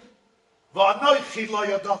 V'anoichi lo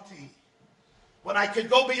yadati. When I can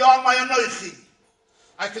go beyond my anoichi,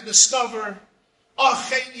 I can discover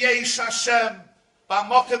Achen Yesh Hashem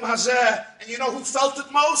B'Mokem Hazeh. And you know who felt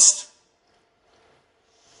it most?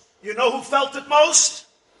 You know who felt it most?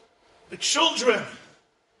 The children.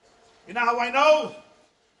 You know how I know?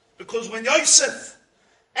 Because when Yosef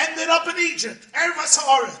ended up in Egypt, Ervas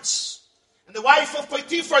Haaretz, and the wife of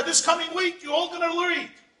Potiphar, this coming week, you're all going to read.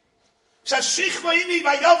 Says, Shichva ini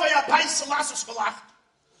vayovei apais lasus v'lach.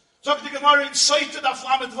 Zog the Gemara in Soita da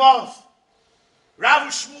Flamet Vav.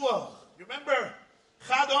 Rav Shmuel, you remember?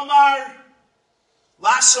 Chad Omar,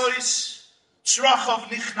 Lasois, Tzrachov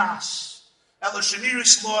Nichnas, Ela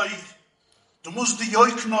Shemiris Loi, Dumuz di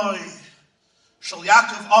Yoiknoi, Shal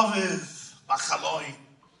Yaakov Aviv, Bachaloi.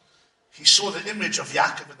 He saw the image of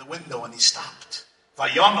Yaakov in the window and he stopped.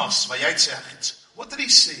 Vayonos, Vayatzech. What did he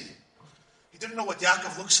see? He didn't know what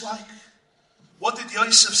Yaakov looks like. What did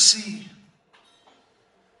Yosef see?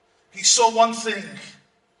 He saw one thing.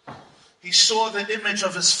 He saw the image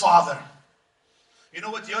of his father. You know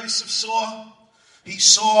what Yosef saw? He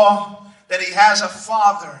saw that he has a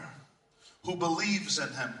father who believes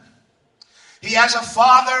in him. He has a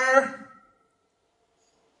father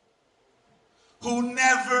who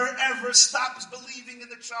never ever stops believing in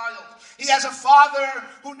the child. He has a father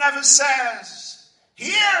who never says,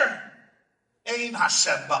 here, Ein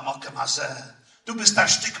Hashem b'Mokem Hazeh. Du bist ein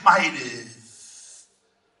Stück Meirev.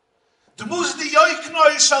 Du musst die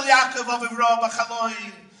Yoiknoi shal Yaakov Aviv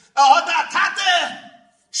B'Chaloim. Tate.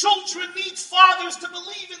 Children need fathers to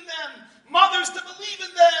believe in them, mothers to believe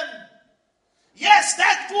in them. Yes,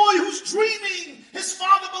 that boy who's dreaming, his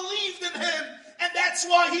father believed in him, and that's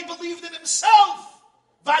why he believed in himself.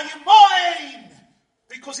 Vayimoin,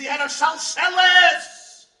 because he had a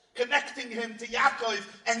shalsheles connecting him to Yaakov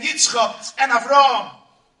and Yitzchak and Avram.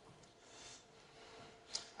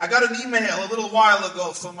 I got an email a little while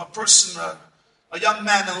ago from a person, a young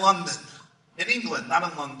man in London, in England, not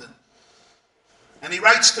in London. And he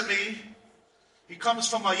writes to me, he comes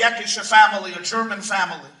from a Yakisha family, a German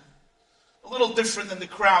family, a little different than the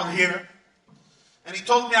crowd here. And he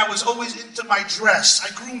told me I was always into my dress.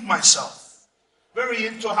 I groomed myself, very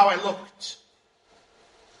into how I looked.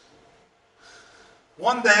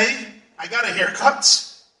 One day, I got a haircut.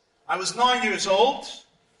 I was 9 years old.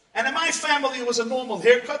 And in my family, it was a normal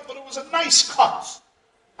haircut, but it was a nice cut.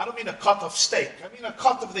 I don't mean a cut of steak. I mean a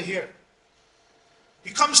cut of the hair.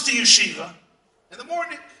 He comes to yeshiva in the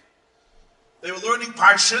morning. They were learning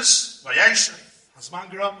Parshas, Vayeshev, Hazman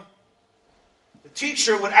Gram. The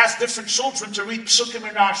teacher would ask different children to read Psukim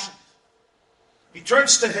and Rashi. He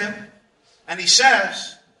turns to him and he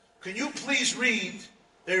says, can you please read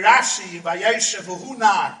the Rashi, Vayeshev,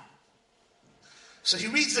 Uhunar? So he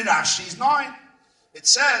reads the Rashi, he's 9. It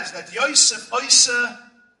says that Yosef oisa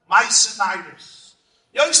ma'aseh nairos.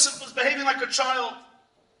 Yosef was behaving like a child.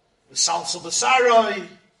 The salsa b'saroi.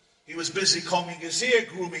 He was busy combing his hair,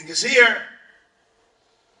 grooming his hair.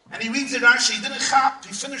 And he reads the Rashi. He didn't chap.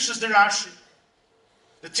 He finishes the Rashi.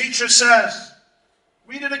 The teacher says,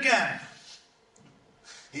 read it again.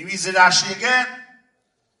 He reads the Rashi again.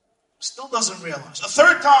 Still doesn't realize. A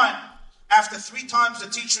third time. After 3 times, the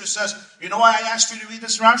teacher says, you know why I asked you to read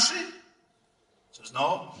this Rashi? Says,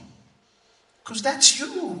 no. Because that's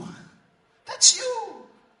you. That's you.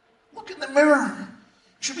 Look in the mirror. You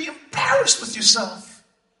should be embarrassed with yourself.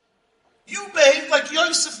 You behaved like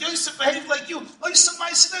Yosef. Yosef behaved like you.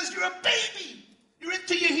 Yosef says, you're a baby. You're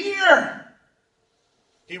into your hair.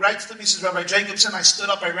 He writes to me, he says, Rabbi Jacobson, I stood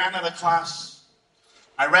up, I ran out of class.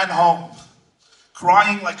 I ran home,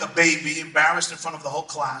 crying like a baby, embarrassed in front of the whole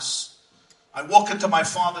class. I walk into my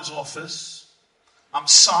father's office. I'm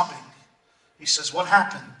sobbing. He says, what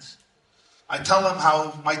happened? I tell him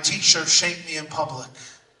how my teacher shamed me in public.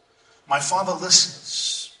 My father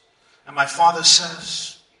listens. And my father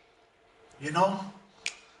says, you know,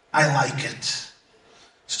 I like it.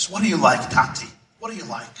 He says, what do you like, Tati? What do you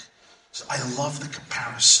like? He says, I love the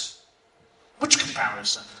comparison. Which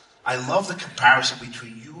comparison? I love the comparison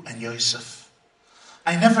between you and Yosef.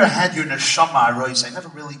 I never had your neshama, Royce. I never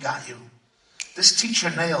really got you. This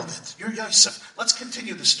teacher nailed it. You're Yosef. Let's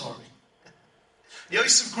continue the story.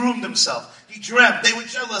 Yosef groomed himself. He dreamt. They were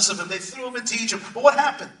jealous of him. They threw him into Egypt. But what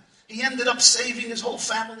happened? He ended up saving his whole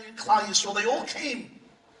family in Klal Yisrael. They all came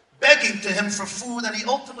begging to him for food, and he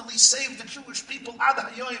ultimately saved the Jewish people. Ad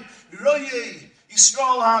hayoim, roye,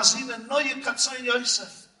 Yisrael ha'azina noye katzayin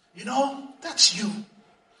Yosef. You know, that's you.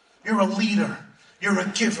 You're a leader. You're a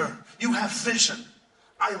giver. You have vision.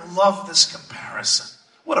 I love this comparison.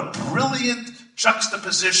 What a brilliant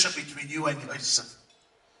juxtaposition between you and Yosef.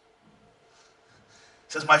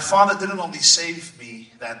 He says, my father didn't only save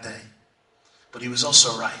me that day, but he was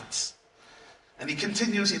also right. And he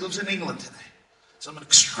continues, he lives in England today. So I'm an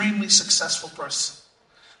extremely successful person.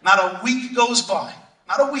 Not a week goes by,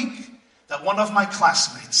 not a week, that one of my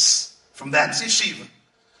classmates from that yeshiva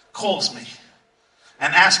calls me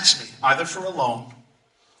and asks me either for a loan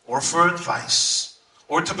or for advice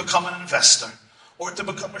or to become an investor or to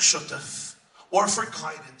become a shutaf or for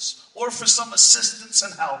guidance or for some assistance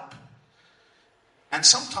and help. And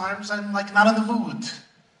sometimes I'm like not in the mood.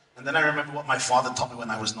 And then I remember what my father told me when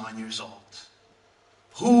I was 9 years old.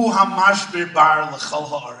 Hu hamashbir bar l'chol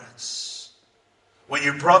haaretz. When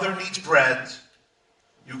your brother needs bread,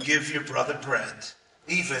 you give your brother bread,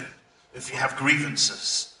 even if you have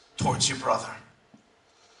grievances towards your brother.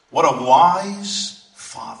 What a wise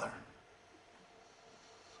father.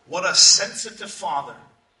 What a sensitive father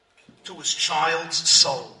to his child's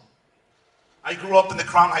soul. I grew up in the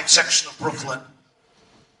Crown Heights section of Brooklyn.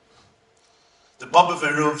 The Baba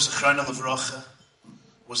Veruv, Zechrona Levracha,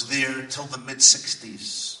 was there till the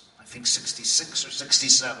mid-60s. I think 66 or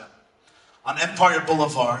 67. On Empire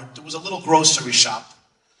Boulevard, there was a little grocery shop.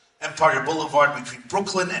 Empire Boulevard between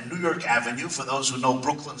Brooklyn and New York Avenue, for those who know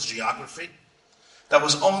Brooklyn's geography, that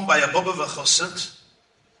was owned by a Baba V'chosid.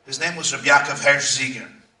 His name was Rabbi Yaakov Hersh Ziger.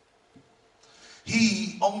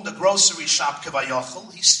 He owned a grocery shop,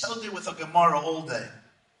 Kavayachal. He stood there with a Gemara all day.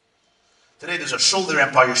 Today there's a shul there,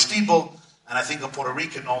 Empire Stiebel, and I think a Puerto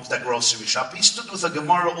Rican owns that grocery shop. He stood with a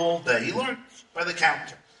Gemara all day. He learned by the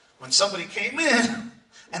counter. When somebody came in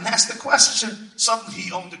and asked the question, suddenly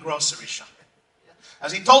he owned the grocery shop.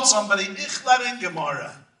 As he told somebody, ich lerne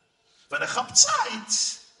Gemara. When ich hab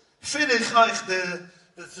Zeit, finish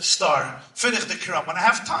the store, finish the Quran. When I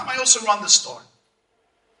have time, I also run the store.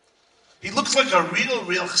 He looked like a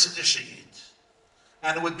real Chassidish Yid.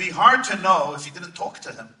 And it would be hard to know, if you didn't talk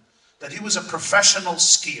to him, that he was a professional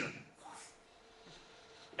skier.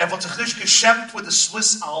 Wird sich nicht geschämt with the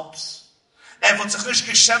Swiss Alps. Wird sich nicht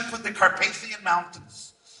geschämt with the Carpathian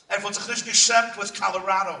Mountains. Wird sich nicht geschämt with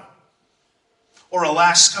Colorado or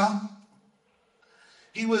Alaska.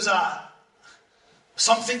 He was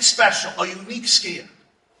something special, a unique skier.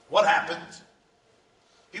 What happened?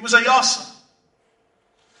 He was a Yosem.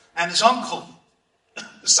 And his uncle,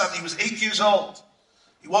 the son, he was 8 years old.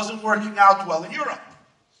 He wasn't working out well in Europe.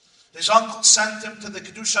 His uncle sent him to the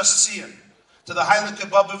Kedushas Tzir, to the Heilige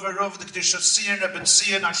Baba Veruv, the Kedushas Tzir, Neben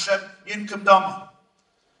Tzir, Hashem, Yinkum Dama.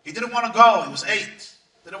 He didn't want to go. He was 8.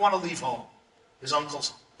 Didn't want to leave home. His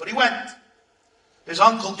uncle's. But he went. His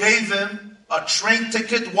uncle gave him a train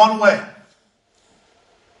ticket one way.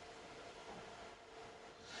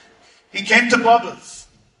 He came to Bobov.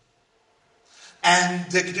 And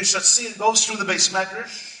the Kedushas Tzir goes through the Beis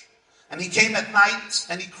Medrash. And he came at night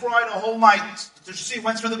and he cried a whole night. The Kedushas Tzir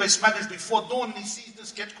went through the Beis Medrash before dawn and he sees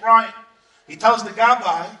this kid crying. He tells the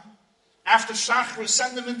Gabbai, after Shachar,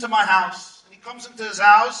 send him into my house. And he comes into his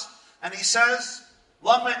house and he says,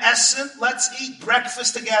 Lama Essen, let's eat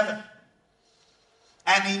breakfast together.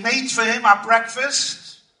 And he made for him our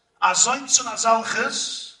breakfast, Azointzun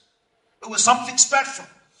Azalches. It was something special.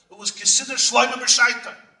 It was considered Shloimeh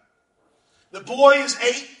B'Shaita. The boy is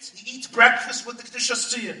 8. He eats breakfast with the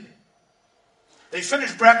Kedushas Tzir. They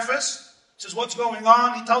finish breakfast. He says, what's going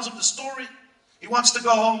on? He tells him the story. He wants to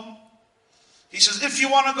go home. He says, if you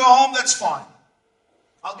want to go home, that's fine.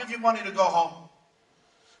 I'll give you money to go home.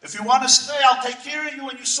 If you want to stay, I'll take care of you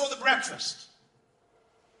and you saw the breakfast.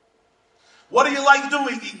 What do you like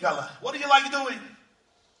doing, Ingala? What do you like doing?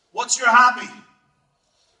 What's your hobby? He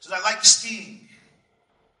says, I like skiing.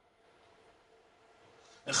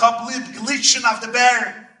 Ich hab lieb glitschen auf the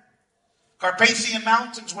Berg. Carpathian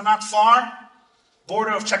Mountains were not far.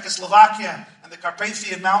 Border of Czechoslovakia and the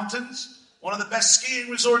Carpathian Mountains. One of the best skiing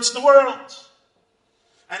resorts in the world.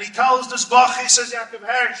 And he tells this Bach, he says, Yaakov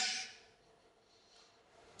Hersh,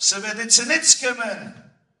 se wird in Zenitz kommen.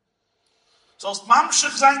 Sollst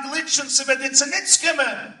mamschig sein glitschen, se wird in Zenitz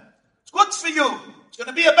kommen. It's good for you. It's going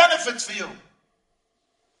to be a benefit for you.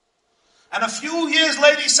 And a few years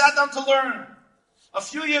later, he sat down to learn. A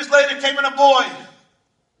few years later came in a boy.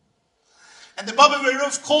 And the Baba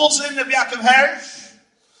Veruv calls in Rabbi Yaakov Hersh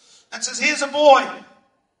and says, here's a boy.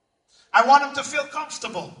 I want him to feel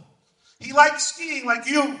comfortable. He likes skiing like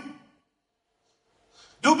you.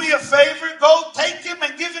 Do me a favor, go take him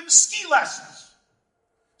and give him ski lessons.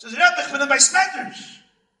 He says, Rebbe, ich bin in Beis Medrash.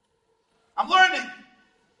 I'm learning.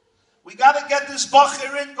 we got to get this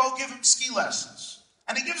bacher in, go give him ski lessons.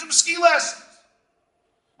 And he gives him ski lessons.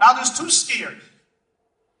 Now there's two skiers.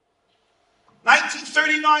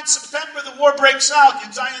 1939, September, the war breaks out.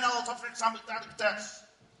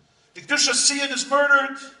 The Kedusha Sion is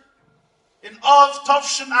murdered in Av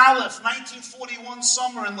Tavshin Aleph, 1941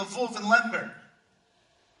 summer in Lvov and Lemberg.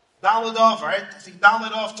 Daled Av, right? I think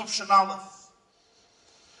Daled Av Tavshin Aleph.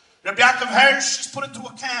 Rabbi Yaakov Hirsch is put into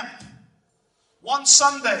a camp. One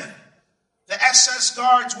Sunday, the SS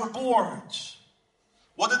guards were bored.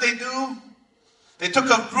 What did they do? They took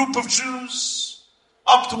a group of Jews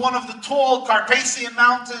up to one of the tall Carpathian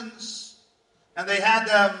mountains, and they had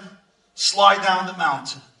them slide down the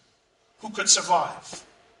mountain. Who could survive?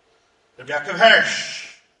 Rabbi Yaakov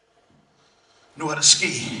Hirsch knew how to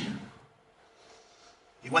ski.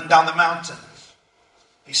 He went down the mountain.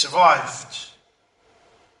 He survived.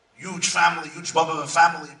 Huge family, huge Baba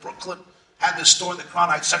family in Brooklyn. Had this store in the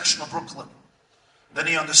Kronite section of Brooklyn. Then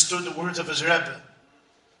he understood the words of his Rebbe.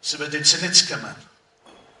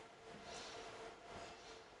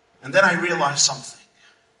 And then I realized something.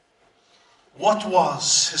 What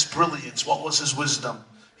was his brilliance? What was his wisdom?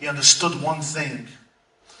 He understood one thing.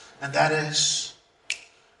 And that is,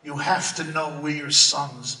 you have to know where your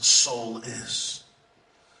son's soul is.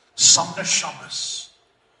 Some neshamas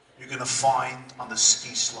you're going to find on the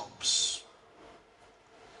ski slopes.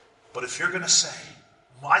 But if you're going to say,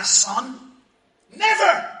 my son,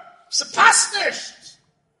 never, sepasnish,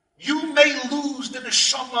 you may lose the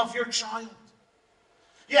neshama of your child.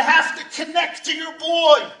 You have to connect to your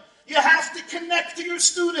boy. You have to connect to your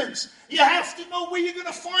students. You have to know where you're going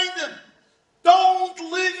to find them. Don't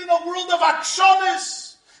live in a world of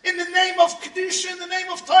akshonis, in the name of Kedusha, in the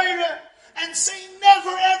name of Torah, and say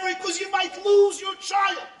never ever, because you might lose your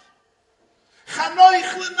child. Chanoich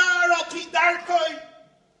lenar al pi darkoi,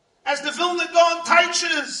 as the Vilna Gaon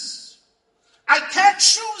teaches, I can't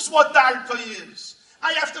choose what darkoi is.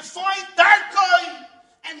 I have to find darkoi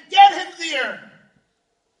and get him there.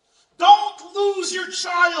 Don't lose your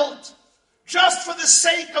child just for the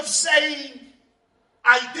sake of saying,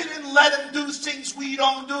 I didn't let him do things we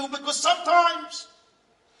don't do. Because sometimes,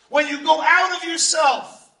 when you go out of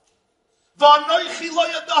yourself,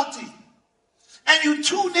 and you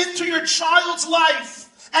tune into your child's life,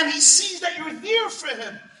 and he sees that you're here for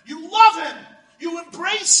him, you love him, you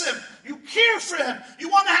embrace him, you care for him, you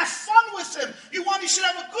want to have fun with him, he should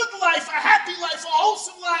have a good life, a happy life, a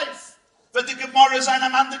wholesome life. But the Gemara is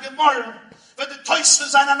einander Gemara. But the Toisvah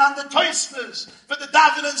zijn einander Toisvahs. But the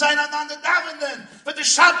Daviden zijn einander Daviden. But the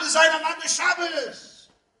Shabbos zijn einander Shabbos.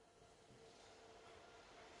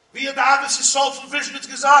 Wie der Abbas ist so von Vision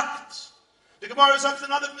gesagt. Die Gemara sagt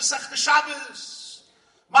another Masechta Shabbos.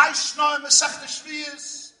 Meishna Masechta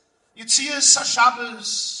Shvius. Yitzias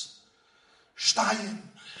HaShabbos.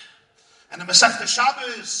 Stein. And the Masechta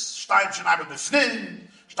Shabbos. Stein schon aber befnin.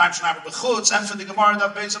 Stein schon aber bechutz. And for the Gemara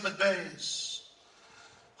that Beis Amid Beis.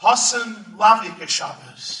 Hassan Lavike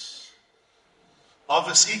Shabbos.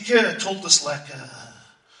 Avos Ike told us lekker.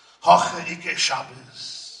 Hache Ike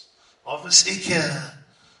Shabbos. Avos Ike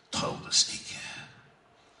told us Ike.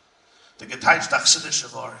 The Getayt Chassidische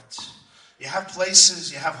Wort. You have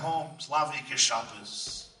places, you have homes. Lavike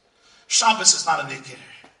Shabbos. Shabbos is not an Ike.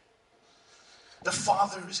 The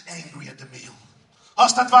father is angry at the meal.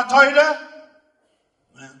 Hast dat wat teure?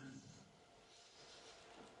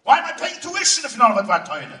 Why am I paying tuition if you don't have a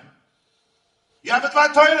Torah? You have a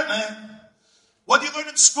Torah? What do you learn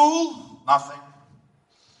in school? Nothing.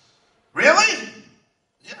 Really?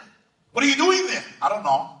 Yeah. What are you doing there? I don't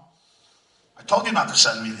know. I told you not to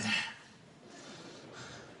send me there.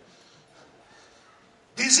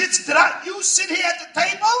 You sit here at the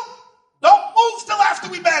table, don't move till after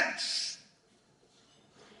we bench.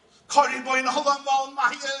 The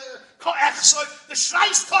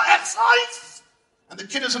schreist and the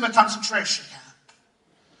kid is in a concentration camp.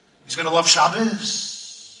 He's going to love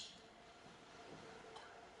Shabbos.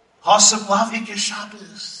 Hasam lav ike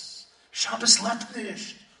Shabbos. Shabbos lebt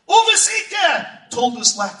nicht. Uwes ike told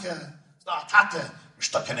us lecker. Tate, we're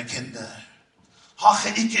stuck in a kinder.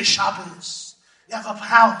 Hache ike Shabbos. You have a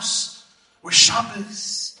house where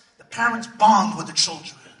Shabbos, the parents bond with the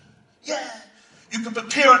children. Yeah. You can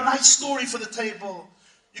prepare a nice story for the table.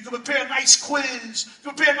 You can prepare a nice quiz. You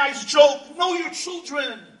can prepare a nice joke. Know your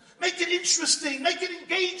children. Make it interesting. Make it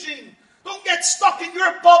engaging. Don't get stuck in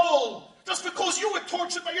your bubble just because you were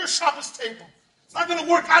tortured by your Shabbos table. It's not going to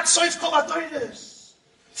work.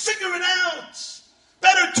 Figure it out.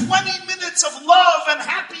 Better 20 minutes of love and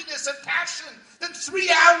happiness and passion than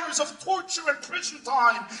 3 hours of torture and prison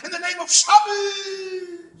time in the name of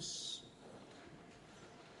Shabbos.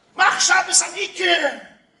 Mach Shabbos an Iker.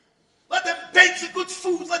 Let them bake the good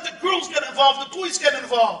food. Let the girls get involved, the boys get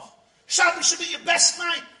involved. Shabbos should be your best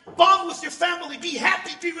night. Bond with your family. Be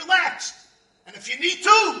happy, be relaxed. And if you need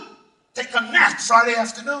to, take a nap Friday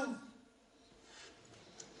afternoon.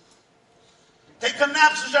 Take a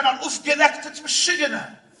nap so you're not aufgerektet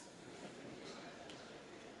Mashiach.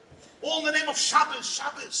 All in the name of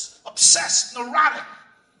Shabbos, obsessed, neurotic.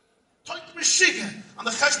 Talk to Mashiach on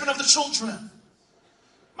the cheshbon of the children.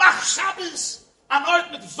 Mach Shabbos an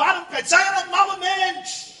Ort mit Warmkeit. Sei ein normaler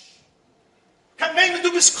Mensch. Kann meinen,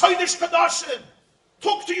 du bist Kodesh Kadoshim.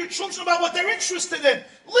 Talk to your children about what they're interested in.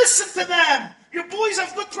 Listen to them. Your boys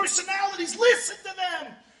have good personalities. Listen to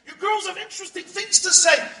them. Your girls have interesting things to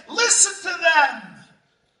say. Listen to them.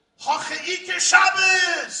 Hoche Ike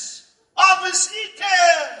Shabbos. Avis Ike.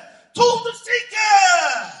 Tuldes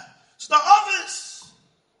Ike. It's not Avis.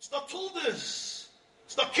 It's not Tuldes.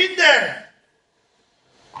 It's not Kinder.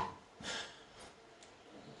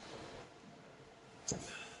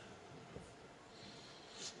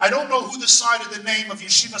 I don't know who decided the name of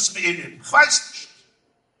Yeshivas Me'irim.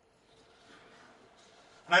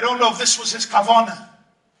 And I don't know if this was his kavanah.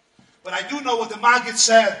 But I do know what the Maggid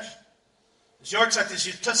said. His Yortzeit is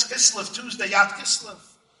Yud Kislev, Tuesday, Yad Kislev.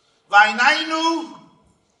 Vaynainu.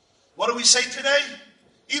 What do we say today?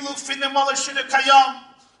 Ilu finnem ala shina kayam.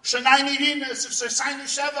 Shanayni rinas, if Sasayni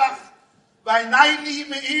Shevach. Vaynaini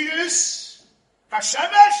Me'iris.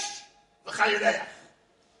 Kashemesh. V'chayireach.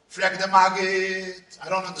 Frag the Maggid. I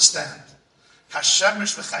don't understand.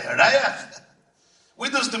 Hashemesh v'chayareach. Where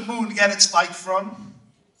does the moon get its light from?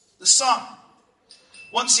 The sun.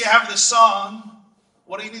 Once you have the sun,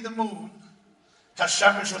 what do you need the moon?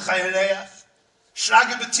 Hashemesh v'chayareach.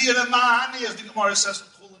 Shrage b'tira ma'ani, as the Gemara says in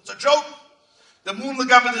Chulin. It's a joke. The moon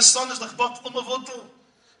l'gabe the sun is like bottle mavutul.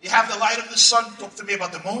 You have the light of the sun. Talk to me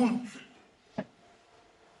about the moon.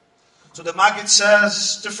 So the Maggid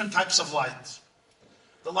says different types of light.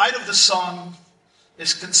 The light of the sun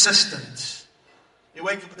is consistent. You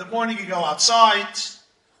wake up in the morning, you go outside.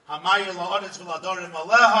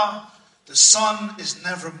 The sun is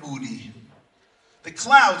never moody. The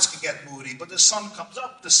clouds can get moody, but the sun comes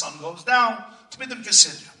up, the sun goes down.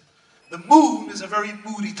 The moon is a very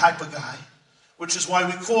moody type of guy, which is why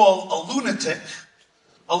we call a lunatic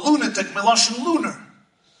melashon lunar.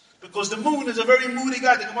 Because the moon is a very moody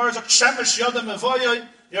guy. The Gemara is like, Shemesh yodem evoyoi,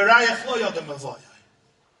 Yerayach lo yodem evoyoi.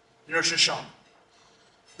 Rosh Hashanah.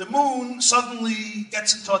 The moon suddenly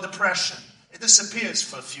gets into a depression. It disappears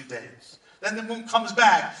for a few days. Then the moon comes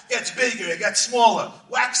back, gets bigger, it gets smaller,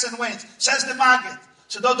 wax and wanes. Says the Maggid,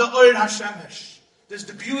 there's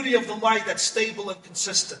the beauty of the light that's stable and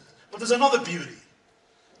consistent. But there's another beauty.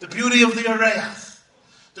 The beauty of the Areach.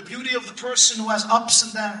 The beauty of the person who has ups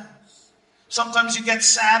and downs. Sometimes you get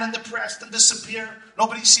sad and depressed and disappear.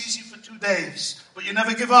 Nobody sees you for 2 days. But you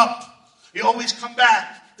never give up. You always come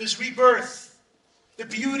back. There's rebirth, the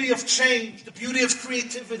beauty of change, the beauty of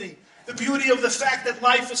creativity, the beauty of the fact that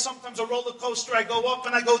life is sometimes a roller coaster. I go up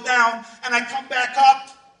and I go down and I come back up.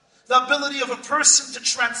 The ability of a person to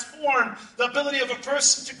transform, the ability of a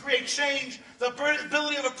person to create change, the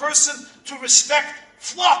ability of a person to respect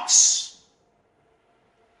flux.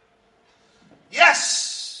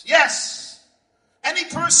 Yes. Any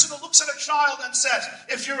person who looks at a child and says,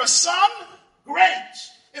 if you're a sun, great.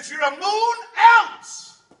 If you're a moon, out.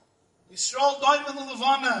 Yisrael doimen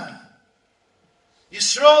l'levana.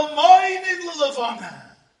 Yisrael moinin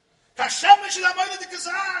l'levana. Kashemesh l'moinin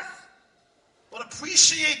d'kazach. But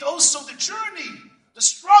appreciate also the journey, the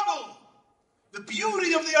struggle, the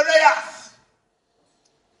beauty of the Areach.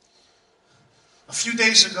 A few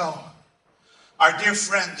days ago, our dear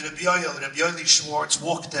friend Rabbi Yoeli Schwartz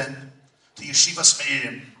walked in to Yeshivas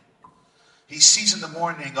Me'irim. He sees in the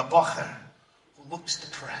morning a bacher who looks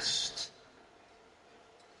depressed.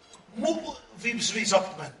 He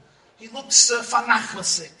looks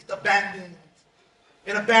vernachlässigt, abandoned,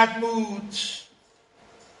 in a bad mood.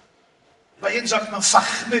 Bei ihm sagt man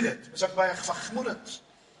fachmuret. Man sagt bei euch fachmuret.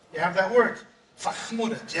 You have that word.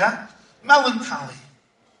 Fachmuret, yeah? Melancholy.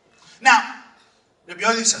 Now, Rabbi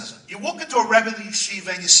Yoeli says, you walk into a regular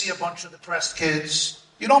yeshiva and you see a bunch of depressed kids.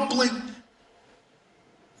 You don't blink.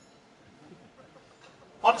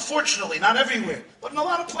 Unfortunately, not everywhere, but in a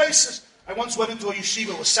lot of places. I once went into a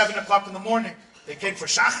yeshiva. It was 7 o'clock in the morning. They came for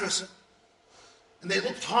Shachris, and they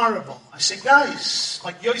looked horrible. I say, guys,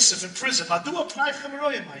 like Yosef in prison,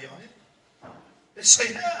 they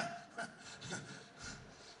say, yeah.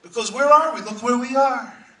 Because where are we? Look where we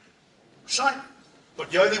are. Shine.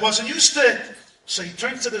 But Yoeli wasn't used to it. So he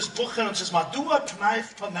turns to this bucher and says, Why do you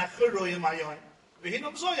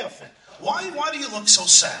look so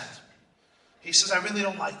sad? He says, I really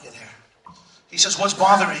don't like it here. He says, what's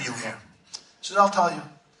bothering you here? He says, I'll tell you.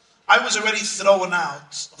 I was already thrown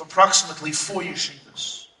out of approximately 4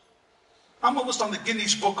 yeshivas. I'm almost on the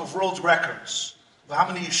Guinness Book of World Records of how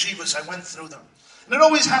many yeshivas I went through them. And it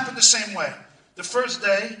always happened the same way. The first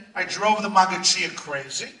day, I drove the Maggid Shia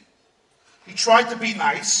crazy. He tried to be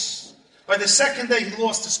nice. By the second day, he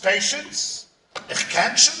lost his patience. Ich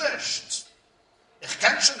kenn she nicht. Ich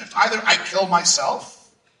kenn she nicht. Either I kill myself,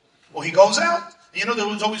 or he goes out. You know, there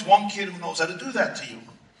was always one kid who knows how to do that to you.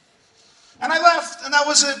 And I left, and that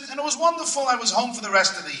was it. And it was wonderful. I was home for the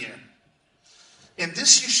rest of the year. In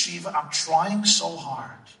this yeshiva, I'm trying so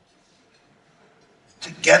hard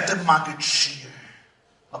to get the Maggid Shia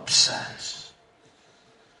upset.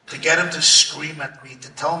 To get him to scream at me,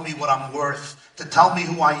 to tell me what I'm worth, to tell me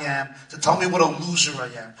who I am, to tell me what a loser I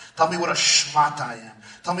am, tell me what a shmat I am,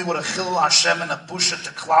 tell me what a chil Hashem and a busha to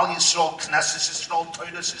Klal Yisrael, Knesset Yisrael,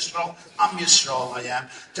 Toidas Yisrael, Am Yisrael I am,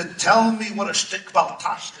 to tell me what a shtik bal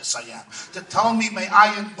tashkes I am, to tell me may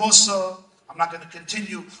I in Bosa, I'm not going to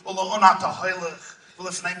continue, Ulo Onata Heilig,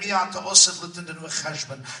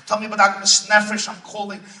 Tell me about Agnes Nefesh, I'm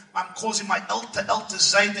causing my Elta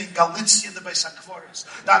Zayde in Galicia in the Beis HaKvoros.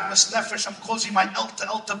 The Agnes Nefesh, I'm causing my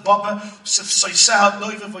Elta Baba,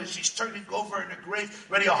 she's turning over in her grave,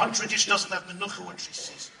 ready 100 years, she doesn't have Menucha when she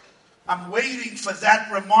sees. I'm waiting for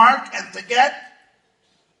that remark and to get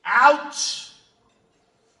out.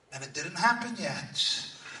 And it didn't happen yet.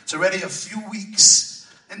 It's already a few weeks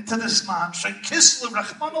into this man. Shei Kislev,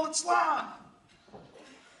 Rachman al-Itzlan.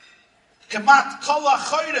 Kemat kol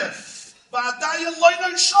ha-choyref, v'adai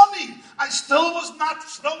eloino shoni. I still was not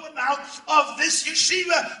thrown out of this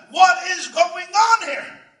yeshiva. What is going on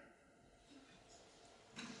here?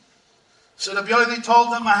 So the B'yoili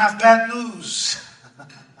told him, I have bad news.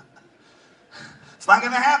 It's not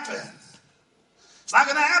going to happen. It's not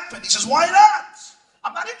going to happen. He says, why not?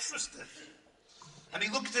 I'm not interested. And he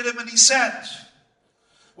looked at him and he said,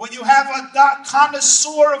 when you have a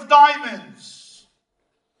connoisseur of diamonds,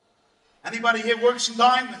 anybody here works in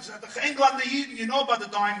diamonds? At the England, you know about the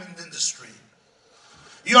diamond industry.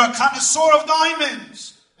 You're a connoisseur of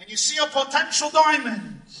diamonds, and you see a potential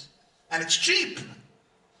diamond, and it's cheap.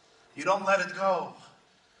 You don't let it go.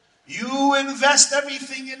 You invest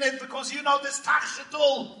everything in it because you know this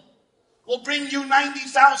tachshatul will bring you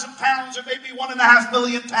 90,000 pounds or maybe 1.5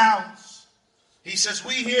 million pounds. He says,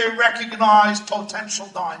 we here recognize potential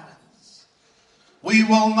diamonds. We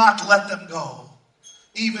will not let them go.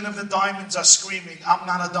 Even if the diamonds are screaming, I'm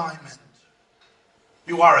not a diamond.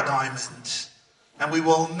 You are a diamond. And we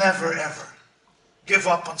will never, ever give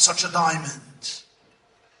up on such a diamond.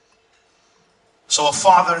 So a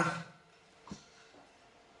father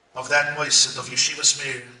of that moisid, of Yeshiva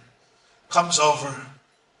Meir, comes over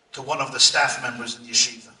to one of the staff members in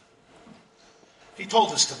Yeshiva. He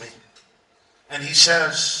told this to me. And he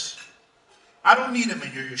says, I don't need him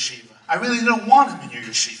in your Yeshiva. I really don't want him in your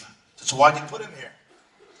Yeshiva. So why did you put him here?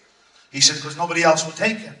 He said, because nobody else would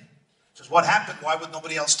take him. He says, what happened? Why would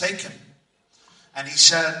nobody else take him? And he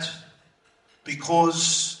said,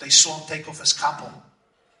 because they saw him take off his kappel.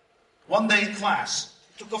 One day in class,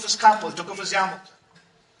 he took off his kappel, he took off his yarmulke.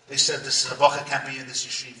 They said, this Rebbecha can't be in this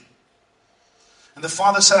yeshiva. And the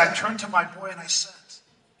father said, I turned to my boy and I said,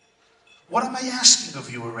 what am I asking of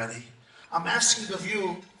you already? I'm asking of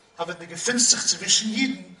you, aber the gefinzig zwischen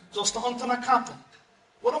Jiden, sollst du unter einer Kappel.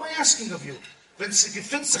 What am I asking of you? Wenn sie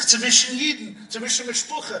gefinzig zwischen Jiden, zwischen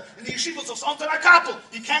Mishpuche, in the yeshiva, sollst du unter einer Kappel.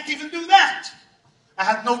 You can't even do that. I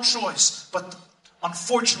had no choice, but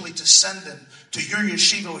unfortunately to send him to your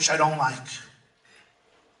yeshiva, which I don't like.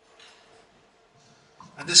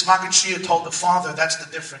 And this Maggid Shia told the father, that's the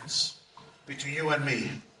difference between you and me.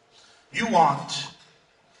 You want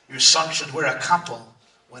your son should wear a kappel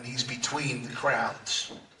when he's between the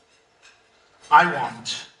crowds. I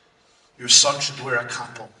want your son should wear a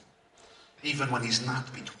kappel even when he's not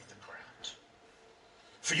between the crowd.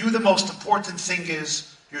 For you, the most important thing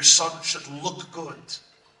is your son should look good. It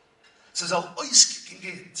says,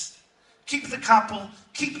 keep the kappel,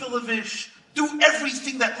 keep the levish, do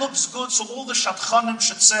everything that looks good, so all the shatchanim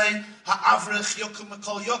should say, Ha'avrech yokum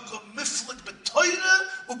mekol yokum miflik b'toyre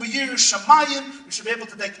u'b'yir shamayim. We should be able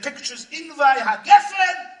to take pictures. Invai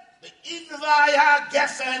ha'gefen, the invai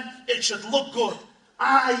ha'gefen. It should look good.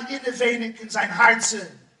 Innewenig in sein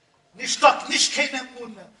Herzen. Nicht dort, nicht kein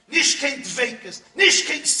Emunah, nicht kein Dveikes, nicht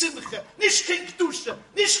kein Simche, nicht kein Kedusha,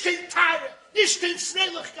 nicht kein Tare, nicht kein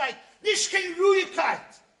Freilichkeit, nicht kein Ruhigkeit.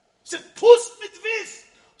 Es ist Pust mit Wiss.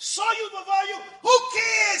 Soyu Bavayu, who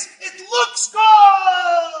cares? It looks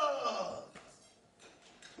good.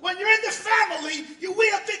 When you're in the family, you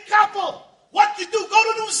wear a big couple. What you do?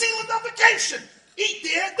 Go to New Zealand on vacation. Eat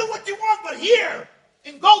there, do what you want, but here,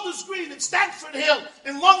 in Golders Green, in Stamford Hill,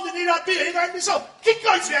 in London, in Ibiza, so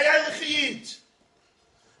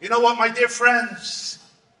you know what, my dear friends?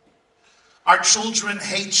 Our children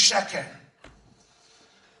hate sheker.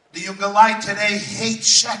 The Yugalai today hate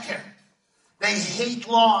sheker. They hate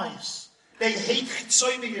lies. They hate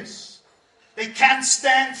chitzonius. They can't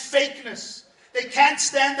stand fakeness. They can't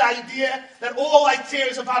stand the idea that all I care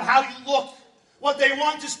is about how you look. What they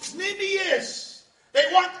want is pnimius. They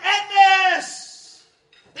want emes.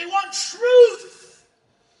 They want truth.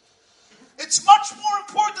 It's much more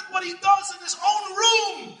important what he does in his own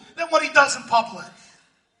room than what he does in public.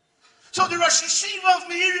 So the Rosh Yeshiva of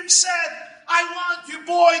Meirim said, I want you,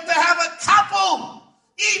 boy, to have a couple,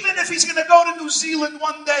 even if he's going to go to New Zealand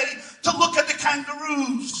one day to look at the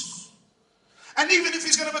kangaroos. And even if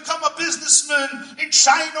he's going to become a businessman in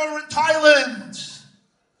China or in Thailand.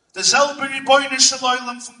 The Zelberi Boyne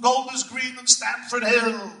Shalom from Golders Green and Stamford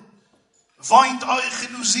Hill wohnt euch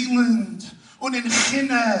in New Zealand und in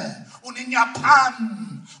China und in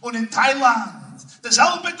Japan und in Thailand.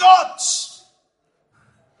 Derselbe Gott.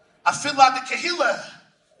 A fila de Kehille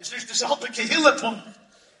ist nicht derselbe Kehille-Punkt.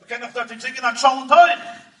 Wir können auch dort denken an Schall und Teug.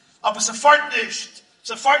 Aber es erfahrt nicht. Es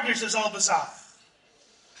erfahrt nicht derselbe Sache.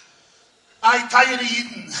 Ei, Teire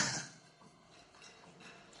Jiden.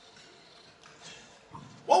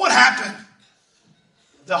 What would happen?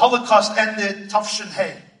 The Holocaust ended Tafshin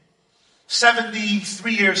Hay,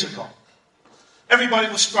 73 years ago. Everybody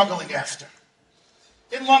was struggling after.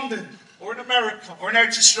 In London, or in America, or in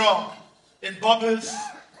Eretz Yisrael, in Bobiv,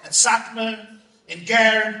 in Satmar, in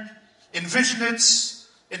Ger, in Vishnitz,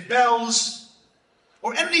 in Belz,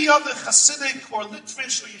 or any other Hasidic or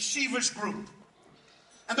Litvish or Yeshivish group.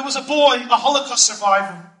 And there was a boy, a Holocaust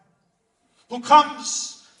survivor, who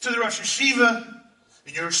comes to the Rosh Yeshiva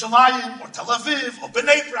in Yerushalayim, or Tel Aviv, or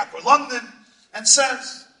Bnei Brak, or London, and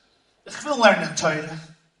says, Ich will learn Torah.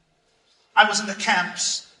 I was in the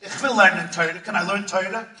camps. Ich will learn Torah. Can I learn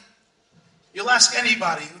Torah? You'll ask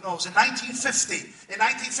anybody who knows. In 1950, in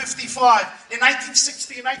 1955, in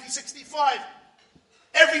 1960, in 1965,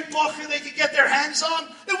 every bocher they could get their hands on,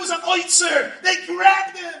 it was an oitzer. They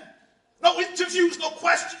grabbed him. No interviews, no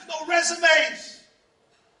questions, no resumes.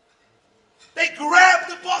 They grabbed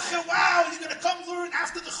the bocher. Wow, you're going to come learn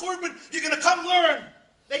after the Churban. You're going to come learn.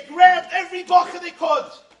 They grabbed every bocher they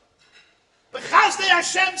could. But Chazdei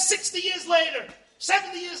Hashem, 60 years later,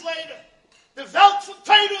 70 years later, the Welt von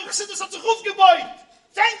Torah, Chassidus hat sich aufgebaut.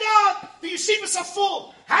 Thank God, the yeshivas are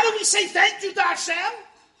full. How do we say thank you to Hashem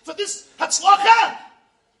for this Hatzlacha?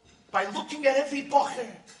 By looking at every bocher.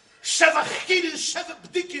 Sheva Chiris, Sheva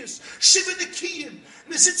B'dikis, Shiva Nekiyim.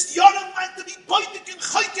 And it sits Yoram like to be boidik and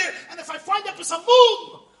chayker. And if I find up as a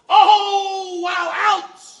moon, oh, wow,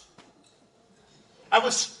 out.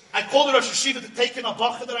 I called the Rosh Yeshiva to take in a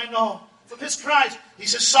bocher that I know. From his cries, he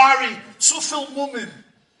says, sorry, Zufil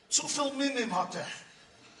Mimim hat er.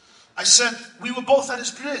 I said, we were both at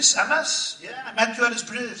his bris. MS? Yeah, I met you at his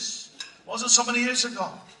bris. Wasn't so many years ago.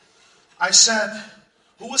 I said,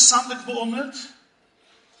 who was Sandik B'Umit?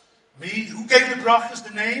 Me. Who gave the brachas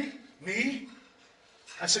the name? Me.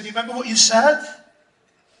 I said, you remember what you said?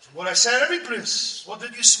 What I said at every bris. What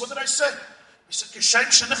did I say? He said, Kishem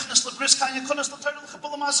shenichnas lebris kan yekunas l'Torah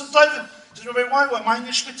l'chabulam asam tovim. He said, why? Mine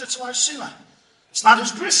yeshvita to our sila. It's not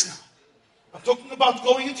his bris now. I'm talking about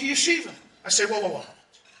going into yeshiva. I say, whoa.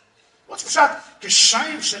 What's pshat?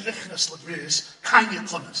 Kishem shenichnas lebris kan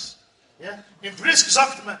yekunas. Yeah? In bris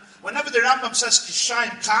gesagt man, whenever the Rambam says Kishem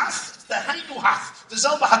kach, the hainu hach, the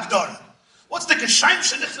zelba hagdara. What's the Kishem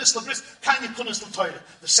shenichnas lebris kan yekunas l'Torah?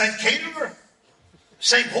 The same caterer,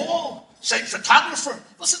 same hall, same photographer.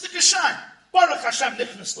 This is the Kishem. Baruch Hashem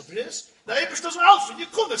nichnas lebris. The Eibush doesn't help you.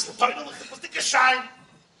 Yekunas l'Torah. What's the Kishem?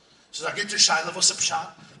 So I get to Shaila, what's the pshat?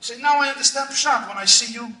 Say, now I understand pshat when I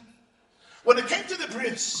see you. When it came to the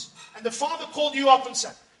bris, and the father called you up and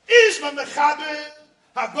said, Izma mechabe,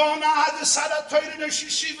 hagona adesada Torah nesh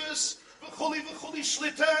yeshivas, v'chuli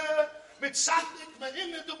shlita, mitzadik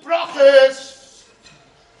me'imid u'brachas.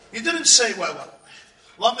 He didn't say, well,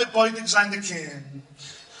 let me boidig zayn the king.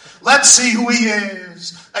 Let's see who he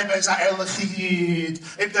is. And then I'll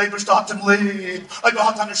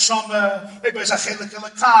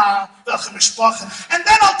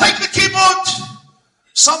take the kibbutz.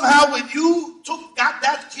 Somehow when you got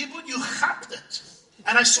that kibbutz, you chapped it.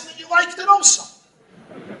 And I saw that you liked it also.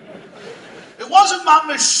 It wasn't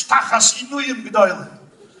mamish tachas inuyim gedolim.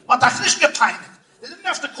 But achnish gepeinig. They didn't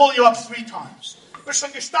have to call you up 3 times. Bist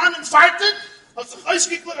schon gestanden, farted? Hast du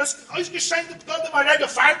ausgeschenkt und Gott im Arrega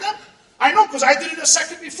farted? I know, because I did it a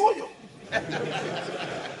second before you.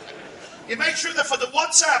 You make sure that for the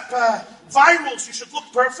WhatsApp virals, you should look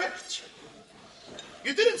perfect.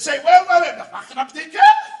 You didn't say, well,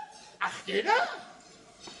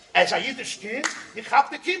 as a Yiddish kid, ich hab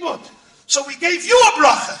the kibbut. So we gave you a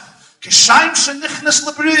bracha. Kishaim shenichnes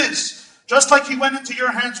lebriz. Just like he went into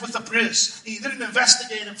your hands with the priz. He didn't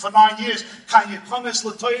investigate him for 9 years.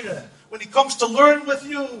 When he comes to learn with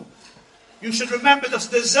you, you should remember this.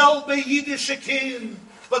 The Zelbe Yiddish Kin.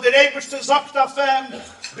 But the Eberste sagt auf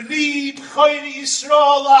B'ni B'choyri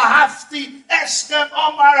Yisrael Hafti Eskem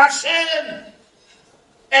Omar Hashem.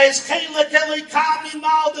 Es Chelek Eloikam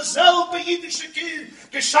Imal the Zelbe Yiddish Kin.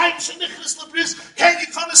 Gesheim Shenichnes Lebriz. Ken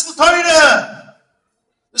Yikonis L'Toyre.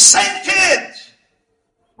 The same kid.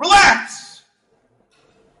 Relax.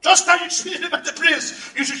 Just how you treat him at the bris,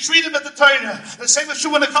 you should treat him at the Torah. The same is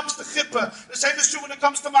true when it comes to Chippah. The same is true when it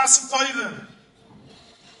comes to Masim Tovim.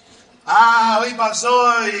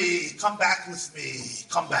 Ibazoi, come back with me.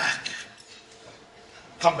 Come back.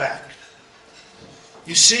 Come back.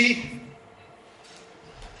 You see,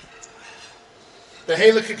 the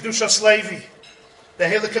Heilige Kedushas Levi, the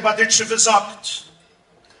Heilige Baditsche V'Zokt,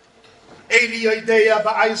 Eini Yodeya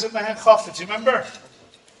Ba'ayzim Mehen Chofetz, you remember?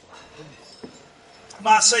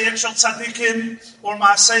 Ma'aseyim Shel Tzadikim or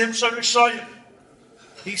Ma'aseyim Shel Rishoyim.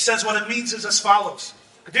 He says what it means is as follows.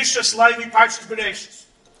 Kedushas Levi Parshas Bereshis.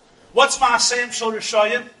 What's Ma'aseyim Shel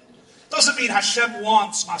Rishoyim? Doesn't mean Hashem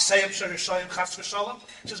wants Ma'aseyim Shel Rishoyim Chas v'Shalom.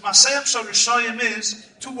 It says Ma'aseyim Shel Rishoyim is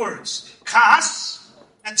 2 words. Kas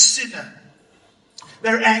and Sinah.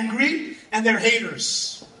 They're angry and they're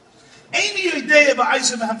haters.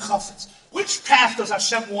 Which path does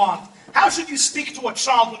Hashem want? How should you speak to a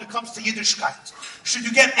child when it comes to Yiddishkeit? Should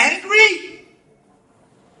you get angry?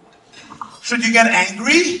 Should you get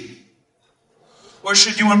angry? Or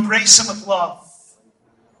should you embrace him with love?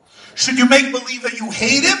 Should you make believe that you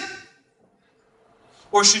hate him?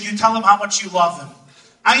 Or should you tell him how much you love him?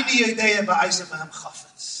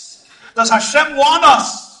 Does Hashem want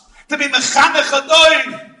us to be mechanech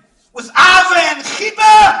adoy with ave and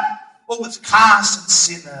chiba, or with kas and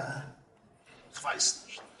sinah?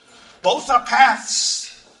 Both are paths.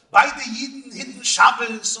 Beide Jiden hitten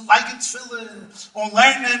Shabbos und leigen Tfilin und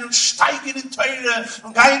lernen und steigen in Teure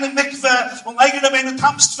und gehen in Mikveh und leigen am Ende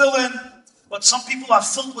Tamst Tfilin. But some people are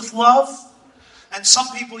filled with love, and some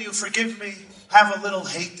people, you forgive me, have a little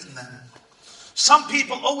hate in them. Some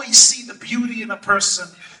people always see the beauty in a person,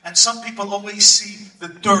 and some people always see the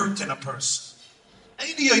dirt in a person.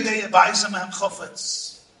 Eini Yodeya Ba'ayzim Mehen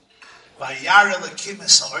Chofetz. Vayare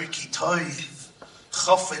Lekimis Ha'orki Toiv.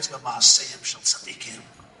 Chofetz B'Ma'aseyim Shel Tzadikim.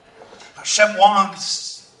 Hashem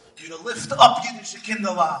wants you to lift up Yiddish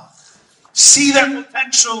Kinderlach. See their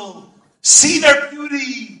potential. See their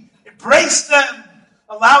beauty. Embrace them.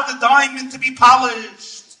 Allow the diamond to be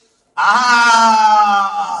polished.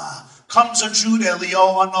 Comes a Jude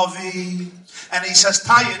Eliyahu Hanavi, and he says,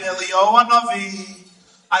 Tayid Eliyahu Hanavi,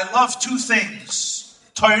 I love 2 things.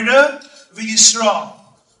 Torah v'Yisrael.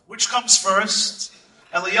 Which comes first?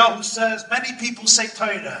 Eliyahu says, many people say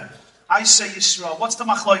Torah. I say Yisrael. What's the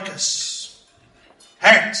machloikas?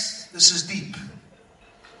 Heads. This is deep.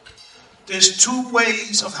 There's 2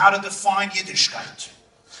 ways of how to define Yiddishkeit.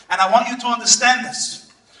 And I want you to understand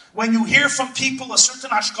this. When you hear from people a certain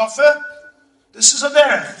hashkafa, this is a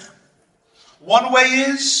derech. One way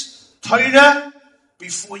is Torah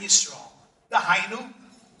before Yisrael. The Hainu.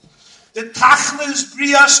 The Tachlis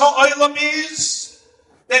Brias Ha'olam is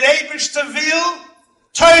that Eibush Tavil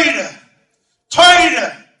Torah.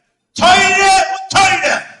 Torah. Torah.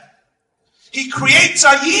 Torah. He creates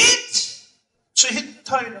a Yid to hit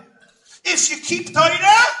Torah. If you keep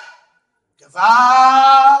Torah,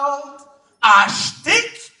 Gewalt,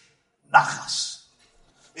 Ashtik, Nachas.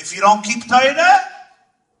 If you don't keep Torah,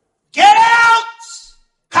 get out!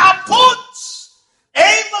 Kaput!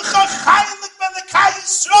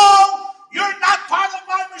 You're not part of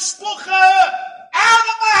my mishpucha! Out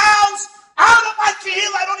of my house! Out of my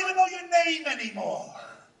kihil! I don't even know your name anymore.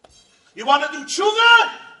 You want to do tshuva?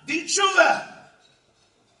 Do tshuva.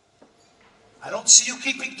 I don't see you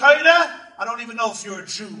keeping Torah. I don't even know if you're a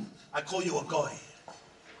Jew. I call you a goy.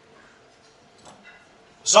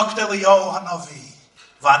 Zokt Eliyahu Hanavi,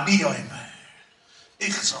 v'ani yomer,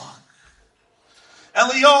 ich zog.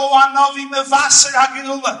 Eliyahu Hanavi mevaser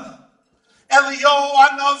hagilula. Eliyahu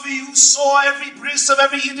Hanavi who saw every bris of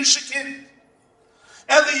every Yiddish kid.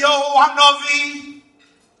 Eliyahu Hanavi,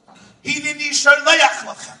 hinini sharleach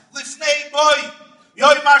lachem, lifnei boy,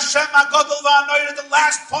 yoyim Hashem hagadol v'anoyer, the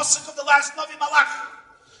last posuk of the last Navi Malach.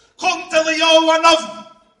 Kumt Eliyahu Hanavi.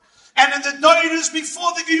 And in the Doiras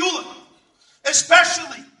before the Geulah,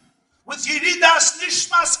 especially with Yeridas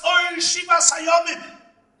Nishmas Or Shivas Hayomim,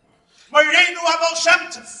 Moreinu Abel Shem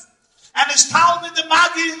Tov, and his Talmud the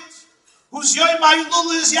Magid, whose Yom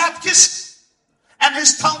Ha'ilul is Yad Kislev, and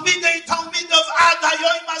his Talmidei Talmid of Ad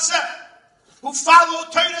HaYom Hazeh, who follow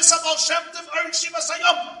Toras HaBaal Shem Tov Eretz Shivas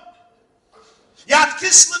HaYom. Yad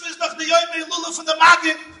Kislev is noch the Yom Ha'ilul from the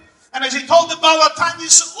Maggid, and as he told the Baal HaTanya,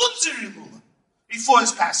 it's unser Ha'ilul before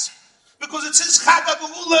his passing. Because it's his Chag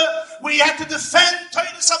HaGeula, where he had to defend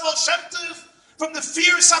Toras HaBaal Shem Tov from the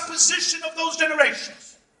fierce opposition of those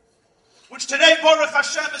generations, which today, Baruch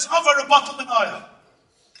Hashem, is over a bottle in oil.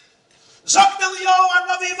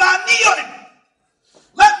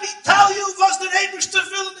 Let me tell you, was der Eberste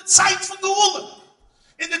will in the Zeit von Geula,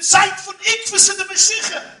 in the Zeit von Ikvis in the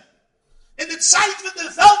Mashiach, in the Zeit when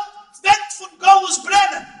the Welt von Golus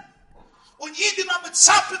brennen, und Yidin am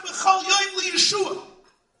Etzape bechol yoim li Yeshua.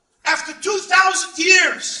 After 2,000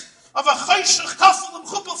 years of a Choshech Kafel and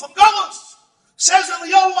Chuppel from Golus, says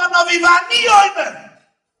Eliyahu Hanavi, V'ani yoimer,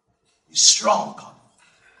 Yisrael come.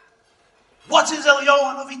 What is Eliyahu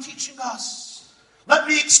Hanavi teaching us? Let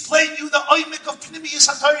me explain you the oimik of Pnimiyus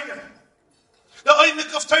HaTorah, the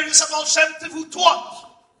oimik of Toras HaBaal Shem Tov, who taught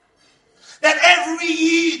that every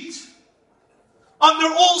Yid,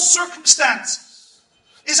 under all circumstances,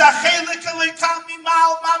 is a chelik elikam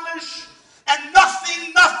mimal mamish, and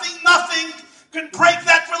nothing can break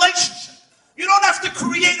that relationship. You don't have to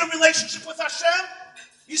create a relationship with Hashem.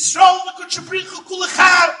 Yisrael v'kutshabrichu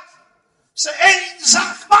kulechad se'ein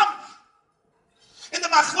zach mamish. In the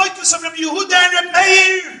machloikus of Rabbi Yehuda and Rabbi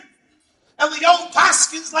Meir, Eliyahu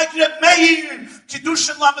paskins like Rabbi Meir,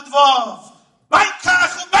 Kiddushin Lamed Vav,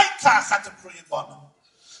 Baikach u'Baikach hatakruyin bonim.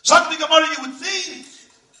 Zog the Gemara, you would think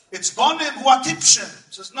it's bonim who are tipshem.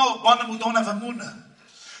 It says no, bonim who don't have emunah.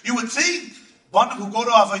 You would think bonim who go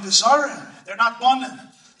to Avodah Zarah, they're not bonim.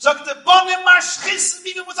 Zog the bonim mashchisim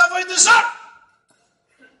even with Avodah Zarah.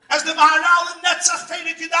 As the Maharal in Netzach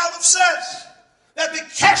Teirek Yud Aleph says, that the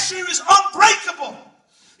kesher is unbreakable.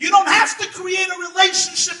 You don't have to create a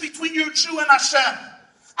relationship between your Jew and Hashem.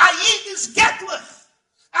 Ayid is getlich.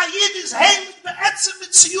 Ayid is heilig be'etzem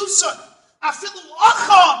mitziyusa. Afilu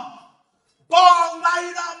acham Baal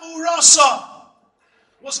Naira Murasa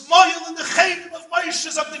was moyel in the chayim of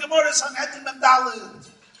Moshe's of the Gemara Sanhedrin and Dalit.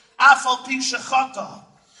 Afal Pisha Chata.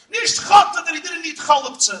 Nicht Chata that he didn't need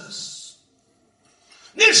choliptzes.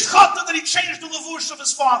 Nicht Chata that he changed the levush of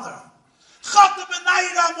his father. Chata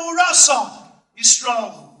b'naira Murasa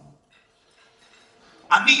Yisrael.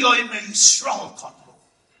 Ani yoyme Yisrael Kotlu.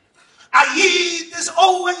 Ayid is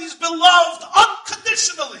always beloved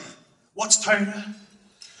unconditionally. What's Torah?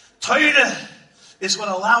 Torah is what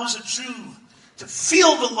allows a Jew to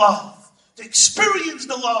feel the love, to experience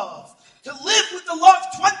the love, to live with the love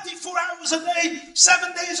 24 hours a day,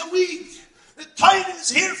 7 days a week. The Torah is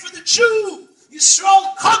here for the Jew.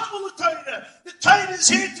 Yisrael Kotlu Torah. The Torah is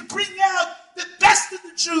here to bring out the best of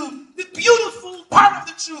the Jew, the beautiful part of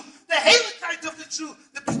the Jew, the heiligkeit of the Jew,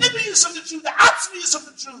 the pnimius of the Jew, the atzmius of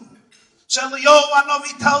the Jew. So Eliyahu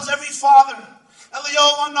Hanavi tells every father,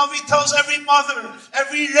 Eliyahu Hanavi tells every mother,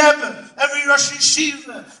 every Rebbe, every Rosh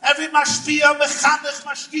Yeshiva, every Mashpia, Mechanech,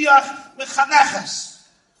 Mashgiach, Mechaneches.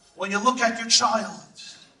 When you look at your child,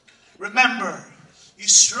 remember,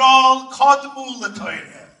 Yisrael Kodmu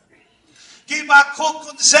L'Torah. Gima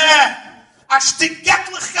Kokun Zeh, Ashtik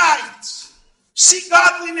Getlichkeit. See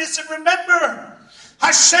godliness and remember,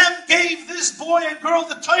 Hashem gave this boy and girl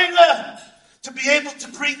the Torah to be able to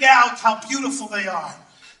bring out how beautiful they are,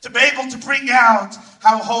 to be able to bring out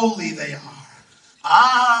how holy they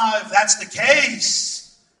are. If that's the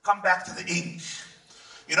case, come back to the ink.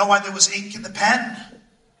 You know why there was ink in the pen?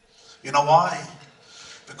 You know why?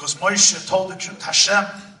 Because Moshe told the truth, Hashem,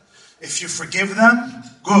 if you forgive them,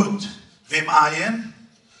 good. Vim ayin,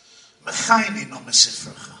 mechayni no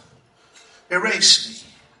mesifrecha. Erase me.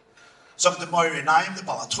 Zog the Moira Naim, the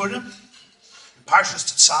Balaturim, in Parshas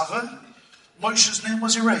Tetzaveh, Moshe's name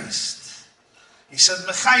was erased. He said,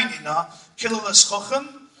 Mechayni na, kilul eschochem,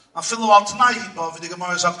 afilu al tanayi bo, v'di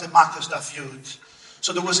Gemara zog the Makas daf Yud.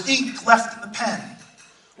 So there was ink left in the pen.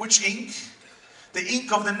 Which ink? The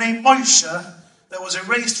ink of the name Moshe that was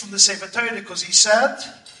erased from the Sefer Torah because he said,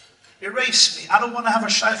 erase me. I don't want to have a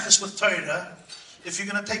shaykhis with Torah if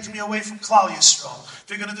you're going to take me away from Klal Yisrael. If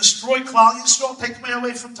you're going to destroy Klal Yisrael, take me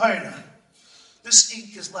away from Torah. This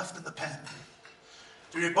ink is left in the pen.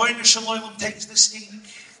 The Rebbeinu Shalom takes this ink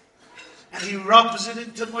and he rubs it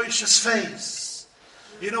into Moshe's face.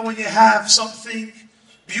 You know when you have something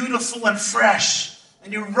beautiful and fresh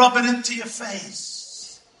and you rub it into your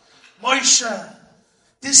face. Moshe,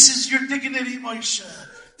 this is your dignity, Moshe.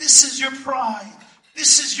 This is your pride.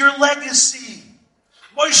 This is your legacy.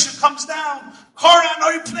 Moshe comes down. Koran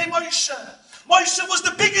Oipnei Moshe. Moshe was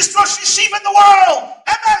the biggest Rosh Yeshiva in the world.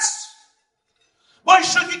 MS.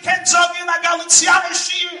 Moshe gekannt sagen, a Galizianer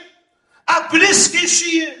Schier, a Briske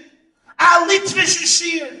Schier, a Litwische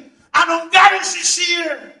Schier, an Ungarische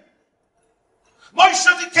Schier. Moshe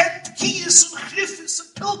gekannt Kies und Griffes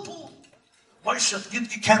und Pilpul. Moshe hat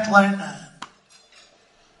gekannt lernen.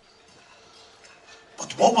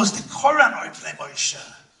 But what was the Koran of Moshe?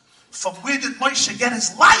 From where did Moshe get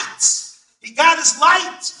his light? He got his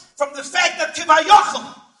light from the fact that Kivayachim,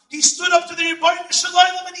 he stood up to the Rebbeinu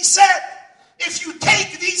Shalom and he said, if you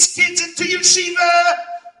take these kids into yeshiva,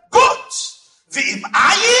 good. V'im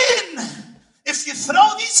ayin, if you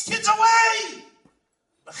throw these kids away,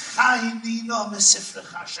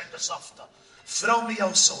 throw me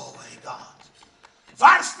also away, God.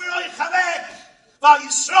 Warf mir euch weg. Weil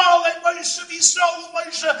Yisrael und Moshe, wie Yisrael und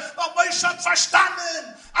Moshe, weil Moshe hat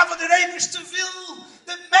verstanden, aber der Eberste will,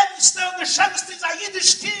 der Menschste und der Schönste ist ein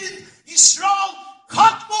jüdisch Kind, Yisrael,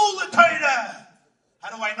 Kadmul le Torah. How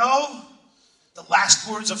do I know? The last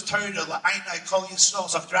words of Torah, I call Yisrael,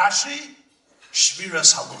 sagt Rashi,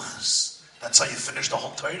 Shviras Haluchas. That's how you finish the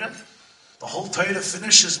whole Torah. The whole Torah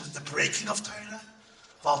finishes with the breaking of Torah.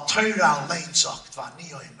 Weil Torah allein sagt, war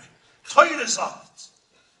nie oimer. Torah sagt,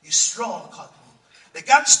 Yisrael Kadmul. The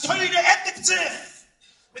ganze Teure endigt sich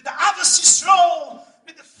mit der Avos Yisrael,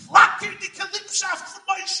 mit der flackernde Liebschaft von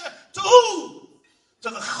Moshe. To who? To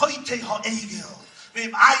the Choyte HaEgel.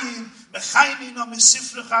 V'im ayin mechaymin o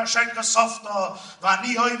misifrucha asher kasofta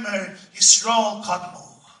v'ani oimer Yisrael kadmo.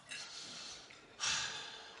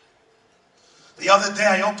 The other day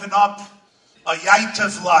I opened up a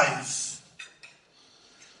Yaitev Live.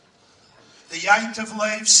 The Yaitev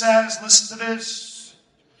Live says, listen to this.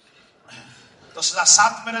 Das ist das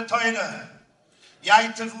Satmere Teure.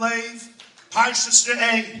 Yaitev Leiv, Parshas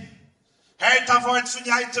Re'ei. Hört ein Wort von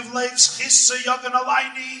Yaitev Leiv, Schisse, Jogen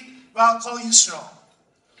Alleini, Val Kol Yisrael.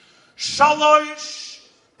 Shalosh,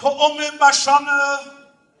 Po'umim Bashana,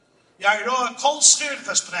 Yairoa Kol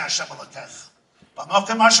Schirches Pnei Hashem Alakech.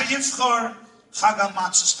 Bamokem Asher Yivchor, Chag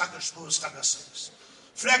HaMatzos, Chag HaShavuos, Chag HaSukkos.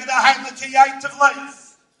 Frag the Heilige Yaitev Leiv.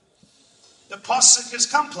 The pasuk is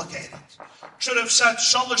complicated. Should have said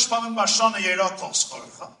Shalosh Pamim Bashana Yeirah Kol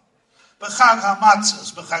Schorcha, B'Chag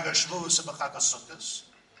HaMatzos, B'Chag HaShavuos, and B'Chag HaSukkos.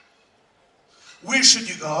 Where should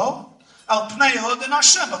you go? El Pnei Yod and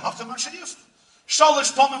Hashem, B'Makom Asher Yifchor.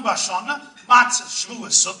 Shalosh Pamim Bashana, Matzos,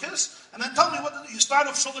 Shavuos, Sukkos, and then tell me what you start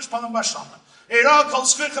off Shalosh Pamim Bashana. Yeirah Kol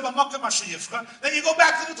Schorcha, B'Makom Asher Yifchor. Then you go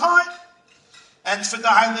back to the time. And for the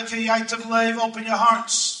Heilige Yaitev Leiv, open your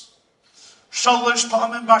hearts. Shalosh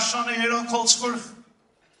Pamim Bashana Yeirah Kol Schorcha.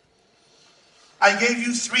 I gave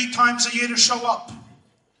you 3 times a year to show up.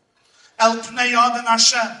 El Pnei Yod and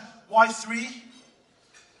Hashem. Why 3?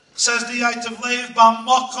 Says the Yaitev Leiv,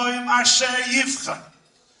 B'Makom Asher Yivchor.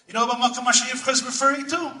 You know what B'Makom Asher Yivchor is referring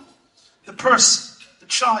to? The person, the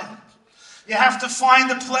child. You have to find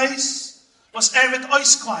a place was Evet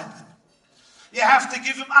Oiskleiben. You have to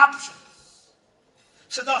give him options.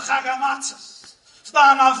 So the Chag HaMatzos. So the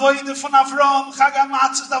Avoide von Avram, Chag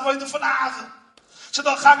HaMatzos, the Avoide von Ave. So the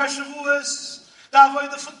Chag HaShavuos. The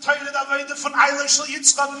Avoide von Torah, the Avoide von Eileh Shel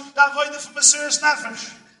Yitzchak, the Avoide von Mesiras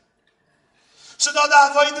Nefesh. So the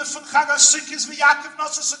Avoide von Chag HaSukkos v'Yaakov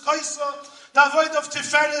Nossos HaKoyso, the Avoide of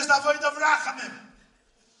Tiferes, the Avoide of Rachamim.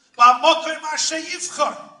 B'Makom Asher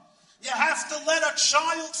Yivchor. You have to let a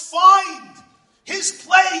child find his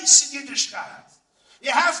place in Yiddishkeit.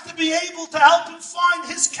 You have to be able to help him find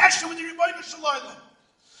his kesher with the Rebbeinu Shalom.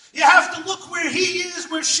 You have to look where he is,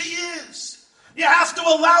 where she is. You have to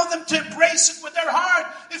allow them to embrace it with their heart.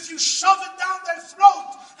 If you shove it down their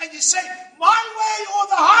throat and you say, my way or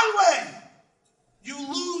the highway, you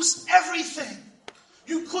lose everything.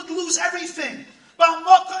 You could lose everything.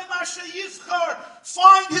 B'Makom Asher Yivchor,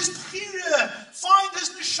 find his b'chira, find his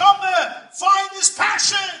neshama, find his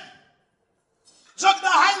passion. Zog the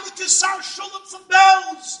Heilige Sar Shulam from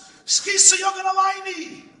Bells, Schisse Yogan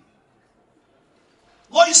Alleini.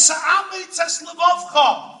 Loi sa'amitz es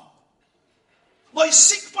levavcha. Loi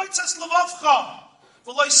sikpoitz es levavcha.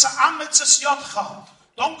 V'loi sa'amitz es yodcha.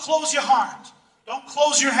 Don't close your heart. Don't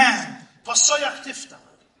close your hand. Pasoyach tifta.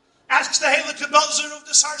 Asks the Heilige Belzer of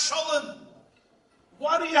the Sar Shulam.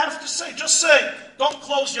 What do you have to say? Just say, don't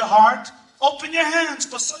close your heart. Open your hands.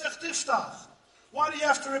 Pasoyach tiftach. Why do you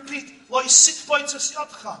have to repeat? Don't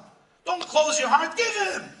close your heart, give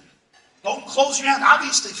him. Don't close your hand.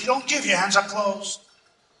 Obviously, if you don't give, your hands are closed.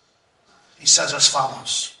 He says as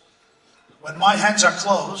follows. When my hands are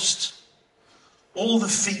closed, all the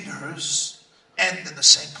fingers end in the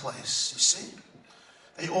same place. You see?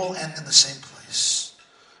 They all end in the same place.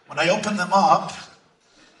 When I open them up,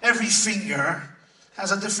 every finger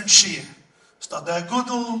has a different shear. It's not the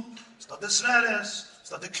agudel, it's not the sredes,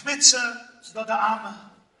 So the Kmitza, so the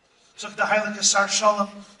Amma, so the Heilige Sar Shalom.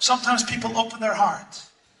 Sometimes people open their heart,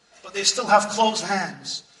 but they still have closed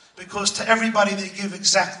hands, because to everybody they give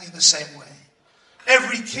exactly the same way.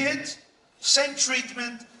 Every kid, same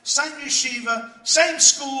treatment, same yeshiva, same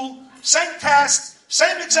school, same test,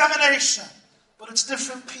 same examination. But it's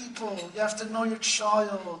different people. You have to know your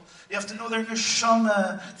child. You have to know their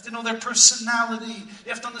neshama. You have to know their personality. You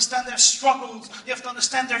have to understand their struggles. You have to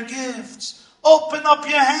understand their gifts. Open up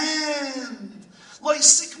your hand.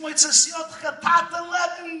 Öffnen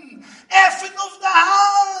auf der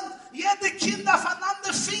Hand. Jede Kind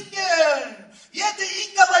aufeinander Finger. Jede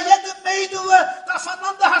Ingele, jede Mädele darf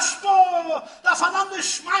einander Haspor, darf einander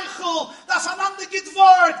Schmeichel, darf einander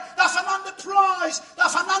Gedwort, darf einander Preis,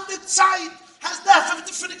 darf einander Zeit. Has to have a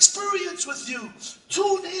different experience with you.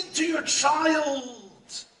 Tune into your child.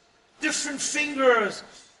 Different fingers.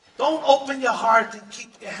 Don't open your heart and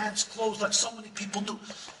keep your hands closed like so many people do.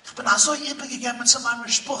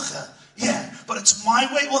 Yeah, but it's my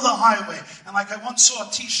way or the highway. And like I once saw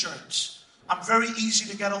a t-shirt, I'm very easy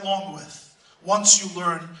to get along with once you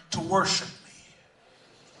learn to worship me.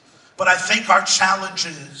 But I think our challenge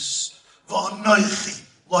is,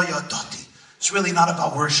 it's really not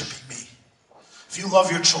about worshiping me. If you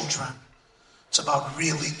love your children, it's about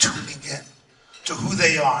really tuning in to who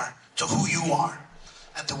they are, to who you are,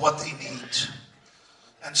 and to what they need.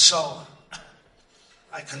 And so,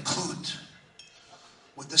 I conclude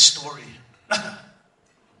with this story that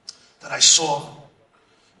I saw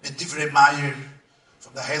in Divrei Meir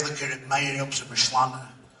from the Heilige Meir Yopzer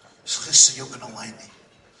Mishlana, Schisse Yugen Aleini.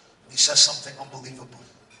 He says something unbelievable.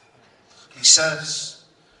 He says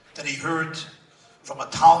that he heard from a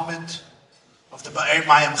Talmud of the Ba'er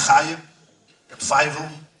Mayim Chayim, the Feivel,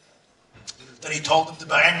 that he told him the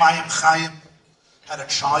Ba'er Mayim Chayim had a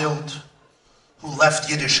child who left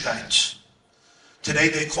Yiddishkeit. Today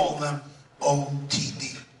they call them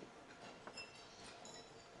OTD.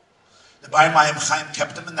 The Ba'er Mayim Chayim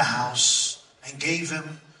kept him in the house and gave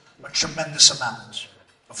him a tremendous amount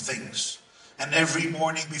of things. And every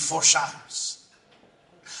morning before Shabbos,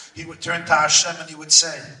 he would turn to Hashem and he would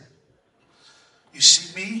say, you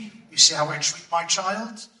see me? You see how I treat my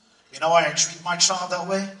child? You know why I treat my child that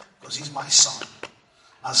way? Because he's my son.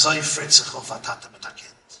 A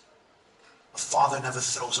father never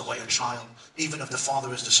throws away a child, even if the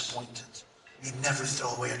father is disappointed. You never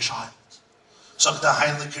throw away a child. So the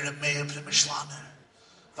Heilige Rebbe Mishlaner,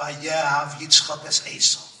 Vayehav Yitzchak es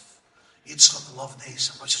Esav. Yitzchak loved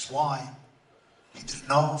Esav. Which is why? He didn't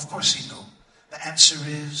know? Of course he knew. The answer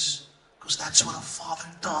is, because that's what a father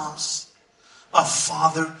does. A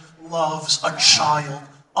father loves a child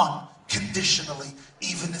unconditionally,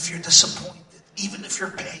 even if you're disappointed, even if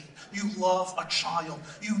you're pained. You love a child.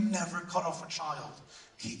 You never cut off a child.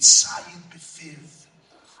 Kitzayin befiv.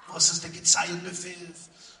 What is the Kitzayin befiv?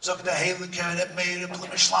 Zog the Heilige Meir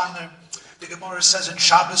Mishlaner. The Gemara says in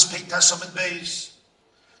Shabbos Peitas Amid Beis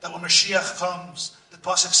that when Mashiach comes, the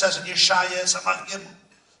pasuk says in Yeshaya Samach Gimel,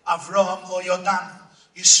 Avraham lo yodan,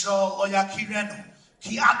 Yisrael lo yakirenu,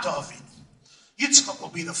 ki ata avinu. Yitzchak will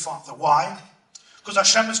be the father. Why? Because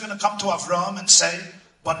Hashem is going to come to Avraham and say,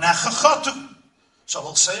 Banecha chatu. So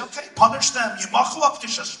he'll say, okay, punish them. Yimachu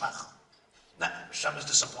aptishashmecha. Nah, Hashem is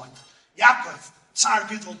disappointed. Yaakov, Tsar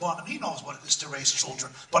Gidol Banim, he knows what it is to raise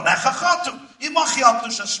children. Banecha chatu. Yimachi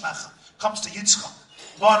aptishashmecha. Comes to Yitzchak.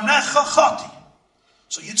 Banecha chati.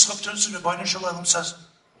 So Yitzchak turns to the Rebbeinu Shalom and says,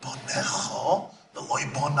 Banecha, the loy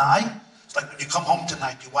bonai. It's like when you come home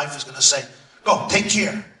tonight, your wife is going to say, go, take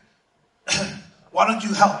care. Why don't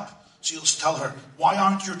you help? So you'll tell her, why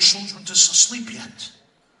aren't your children asleep yet?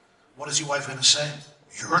 What is your wife going to say?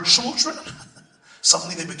 Your children?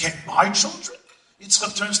 Suddenly they became my children?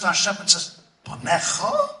 Yitzchak turns to Hashem and says,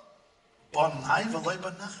 Banecha? Banai v'loi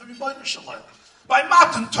banecha Rebbeinu Shalom. By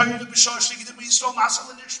Matan Torah b'shor shegidem Yisrael nasal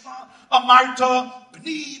l'nishma amarta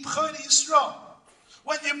b'ni b'chor Yisrael.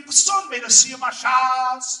 When your son made a siyum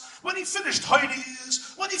hashas, when he finished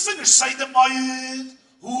Hoyris, when he finished Seder Moed,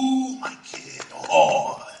 ooh, my kid,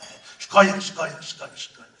 oh, shkoyach.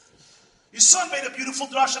 Your son made a beautiful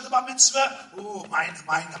drush at the Bar Mitzvah. Ooh, mine.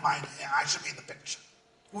 Yeah, I should be in the picture.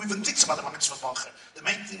 Who even thinks about the Bar Mitzvah Bacher? The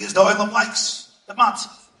main thing is the Olam likes the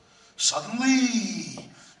matzav. Suddenly,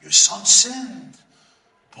 your son sinned.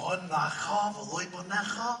 Bonacha v'loi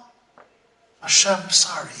bonecha. Hashem,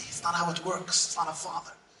 sorry, it's not how it works. It's not a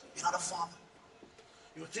father. You're not a father.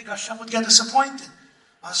 You would think Hashem would get disappointed.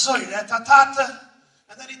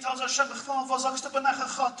 And then he tells Hashem,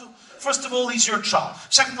 first of all, he's your child.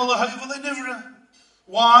 Second of all,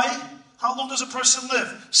 why? How long does a person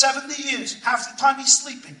live? 70 years. Half the time he's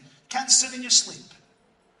sleeping. Can't sit in your sleep.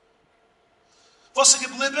 What's he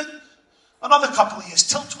geblieben? Another couple of years.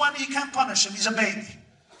 Till 20, you can't punish him. He's a baby.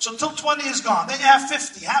 So till 20 is gone. Then you have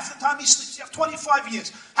 50. Half the time he sleeps. You have 25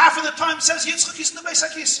 years. Half of the time it says Yitzchak is in the Beis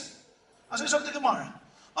HaKisei. As I said the Gemara.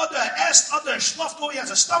 Other schlaft, or he has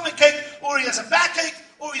a stomach ache, or he has a backache,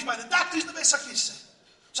 or he's by the doctor, he's in the Beis HaKisei.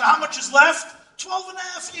 So how much is left? 12 and a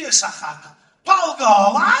half years.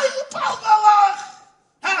 Palgalach.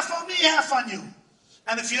 Half on me, half on you.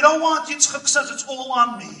 And if you don't want, Yitzchak says it's all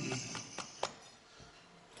on me.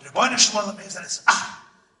 The Rebbeinu Shalom means that it's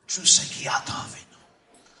true Sekiyat Avinu.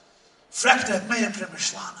 Frekte Meir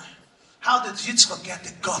Primishlana. How did Yitzchak get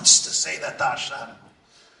the guts to say that to Hashem?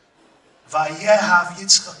 Vayehav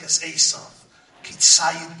Yitzchak es Esav ki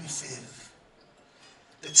tzayid bifiv.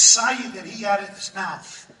 The tzayid that he had in his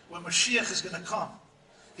mouth when Mashiach is going to come.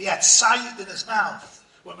 He had tzayid in his mouth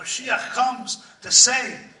when Mashiach comes to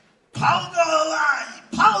say, Palga alai,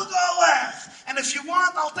 Palga alech. And if you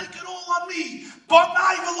want, I'll take it all on me.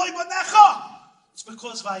 Bonai v'loi bonecha. It's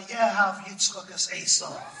because Vayehav Yitzchak es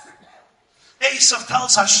Esav. Esav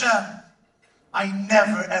tells Hashem, I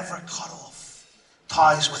never ever cut off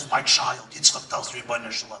ties with my child. Yitzchak tells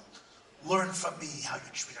Rebbeinu Shalom, learn from me how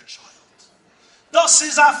you treat a child. Das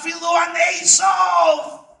is afilu an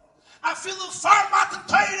Esav. Afilu farmat and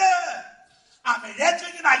Torah. I'm a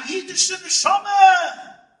redwing and a yiddish neshama.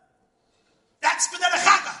 That's B'derech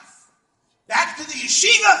Hagav. Back to the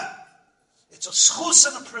yeshiva. It's a schus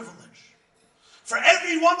and a privilege for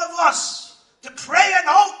every one of us to pray and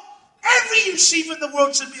hope. Every yeshiva in the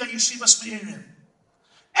world should be a yeshiva Smirim.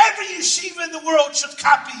 Every yeshiva in the world should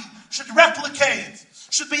copy, should replicate,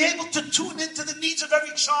 should be able to tune into the needs of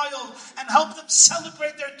every child and help them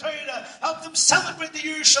celebrate their Torah, help them celebrate the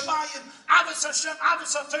Yerushalayim, Avos Hashem,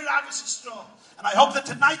 Avos HaTorah, Avos Yisrael. And I hope that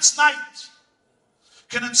tonight's night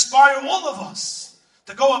can inspire all of us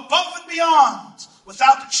to go above and beyond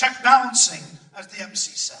without the check balancing, as the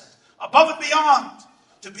MC said. Above and beyond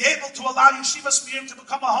to be able to allow Yeshiva Smirim to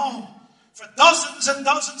become a home for dozens and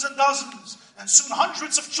dozens and dozens, and soon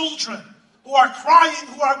hundreds of children who are crying,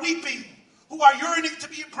 who are weeping, who are yearning to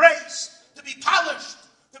be embraced, to be polished,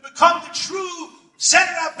 to become the true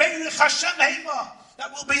Zerah Beirich Hashem Hema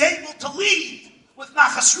that will be able to lead with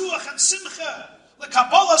Nachas Ruach and Simcha, the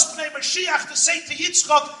Kabbalah's Pnei Mashiach, to say to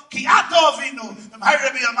Yitzchak, Ki Ata Avinu, M'hai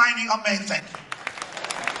Rabbi Amayni, Amen. Thank you.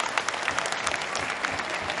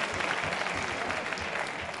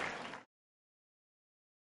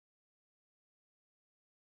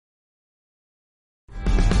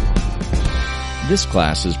 This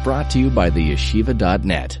class is brought to you by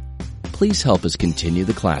theyeshiva.net. Please help us continue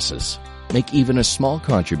the classes. Make even a small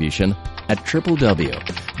contribution at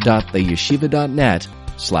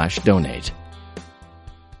www.theyeshiva.net/donate.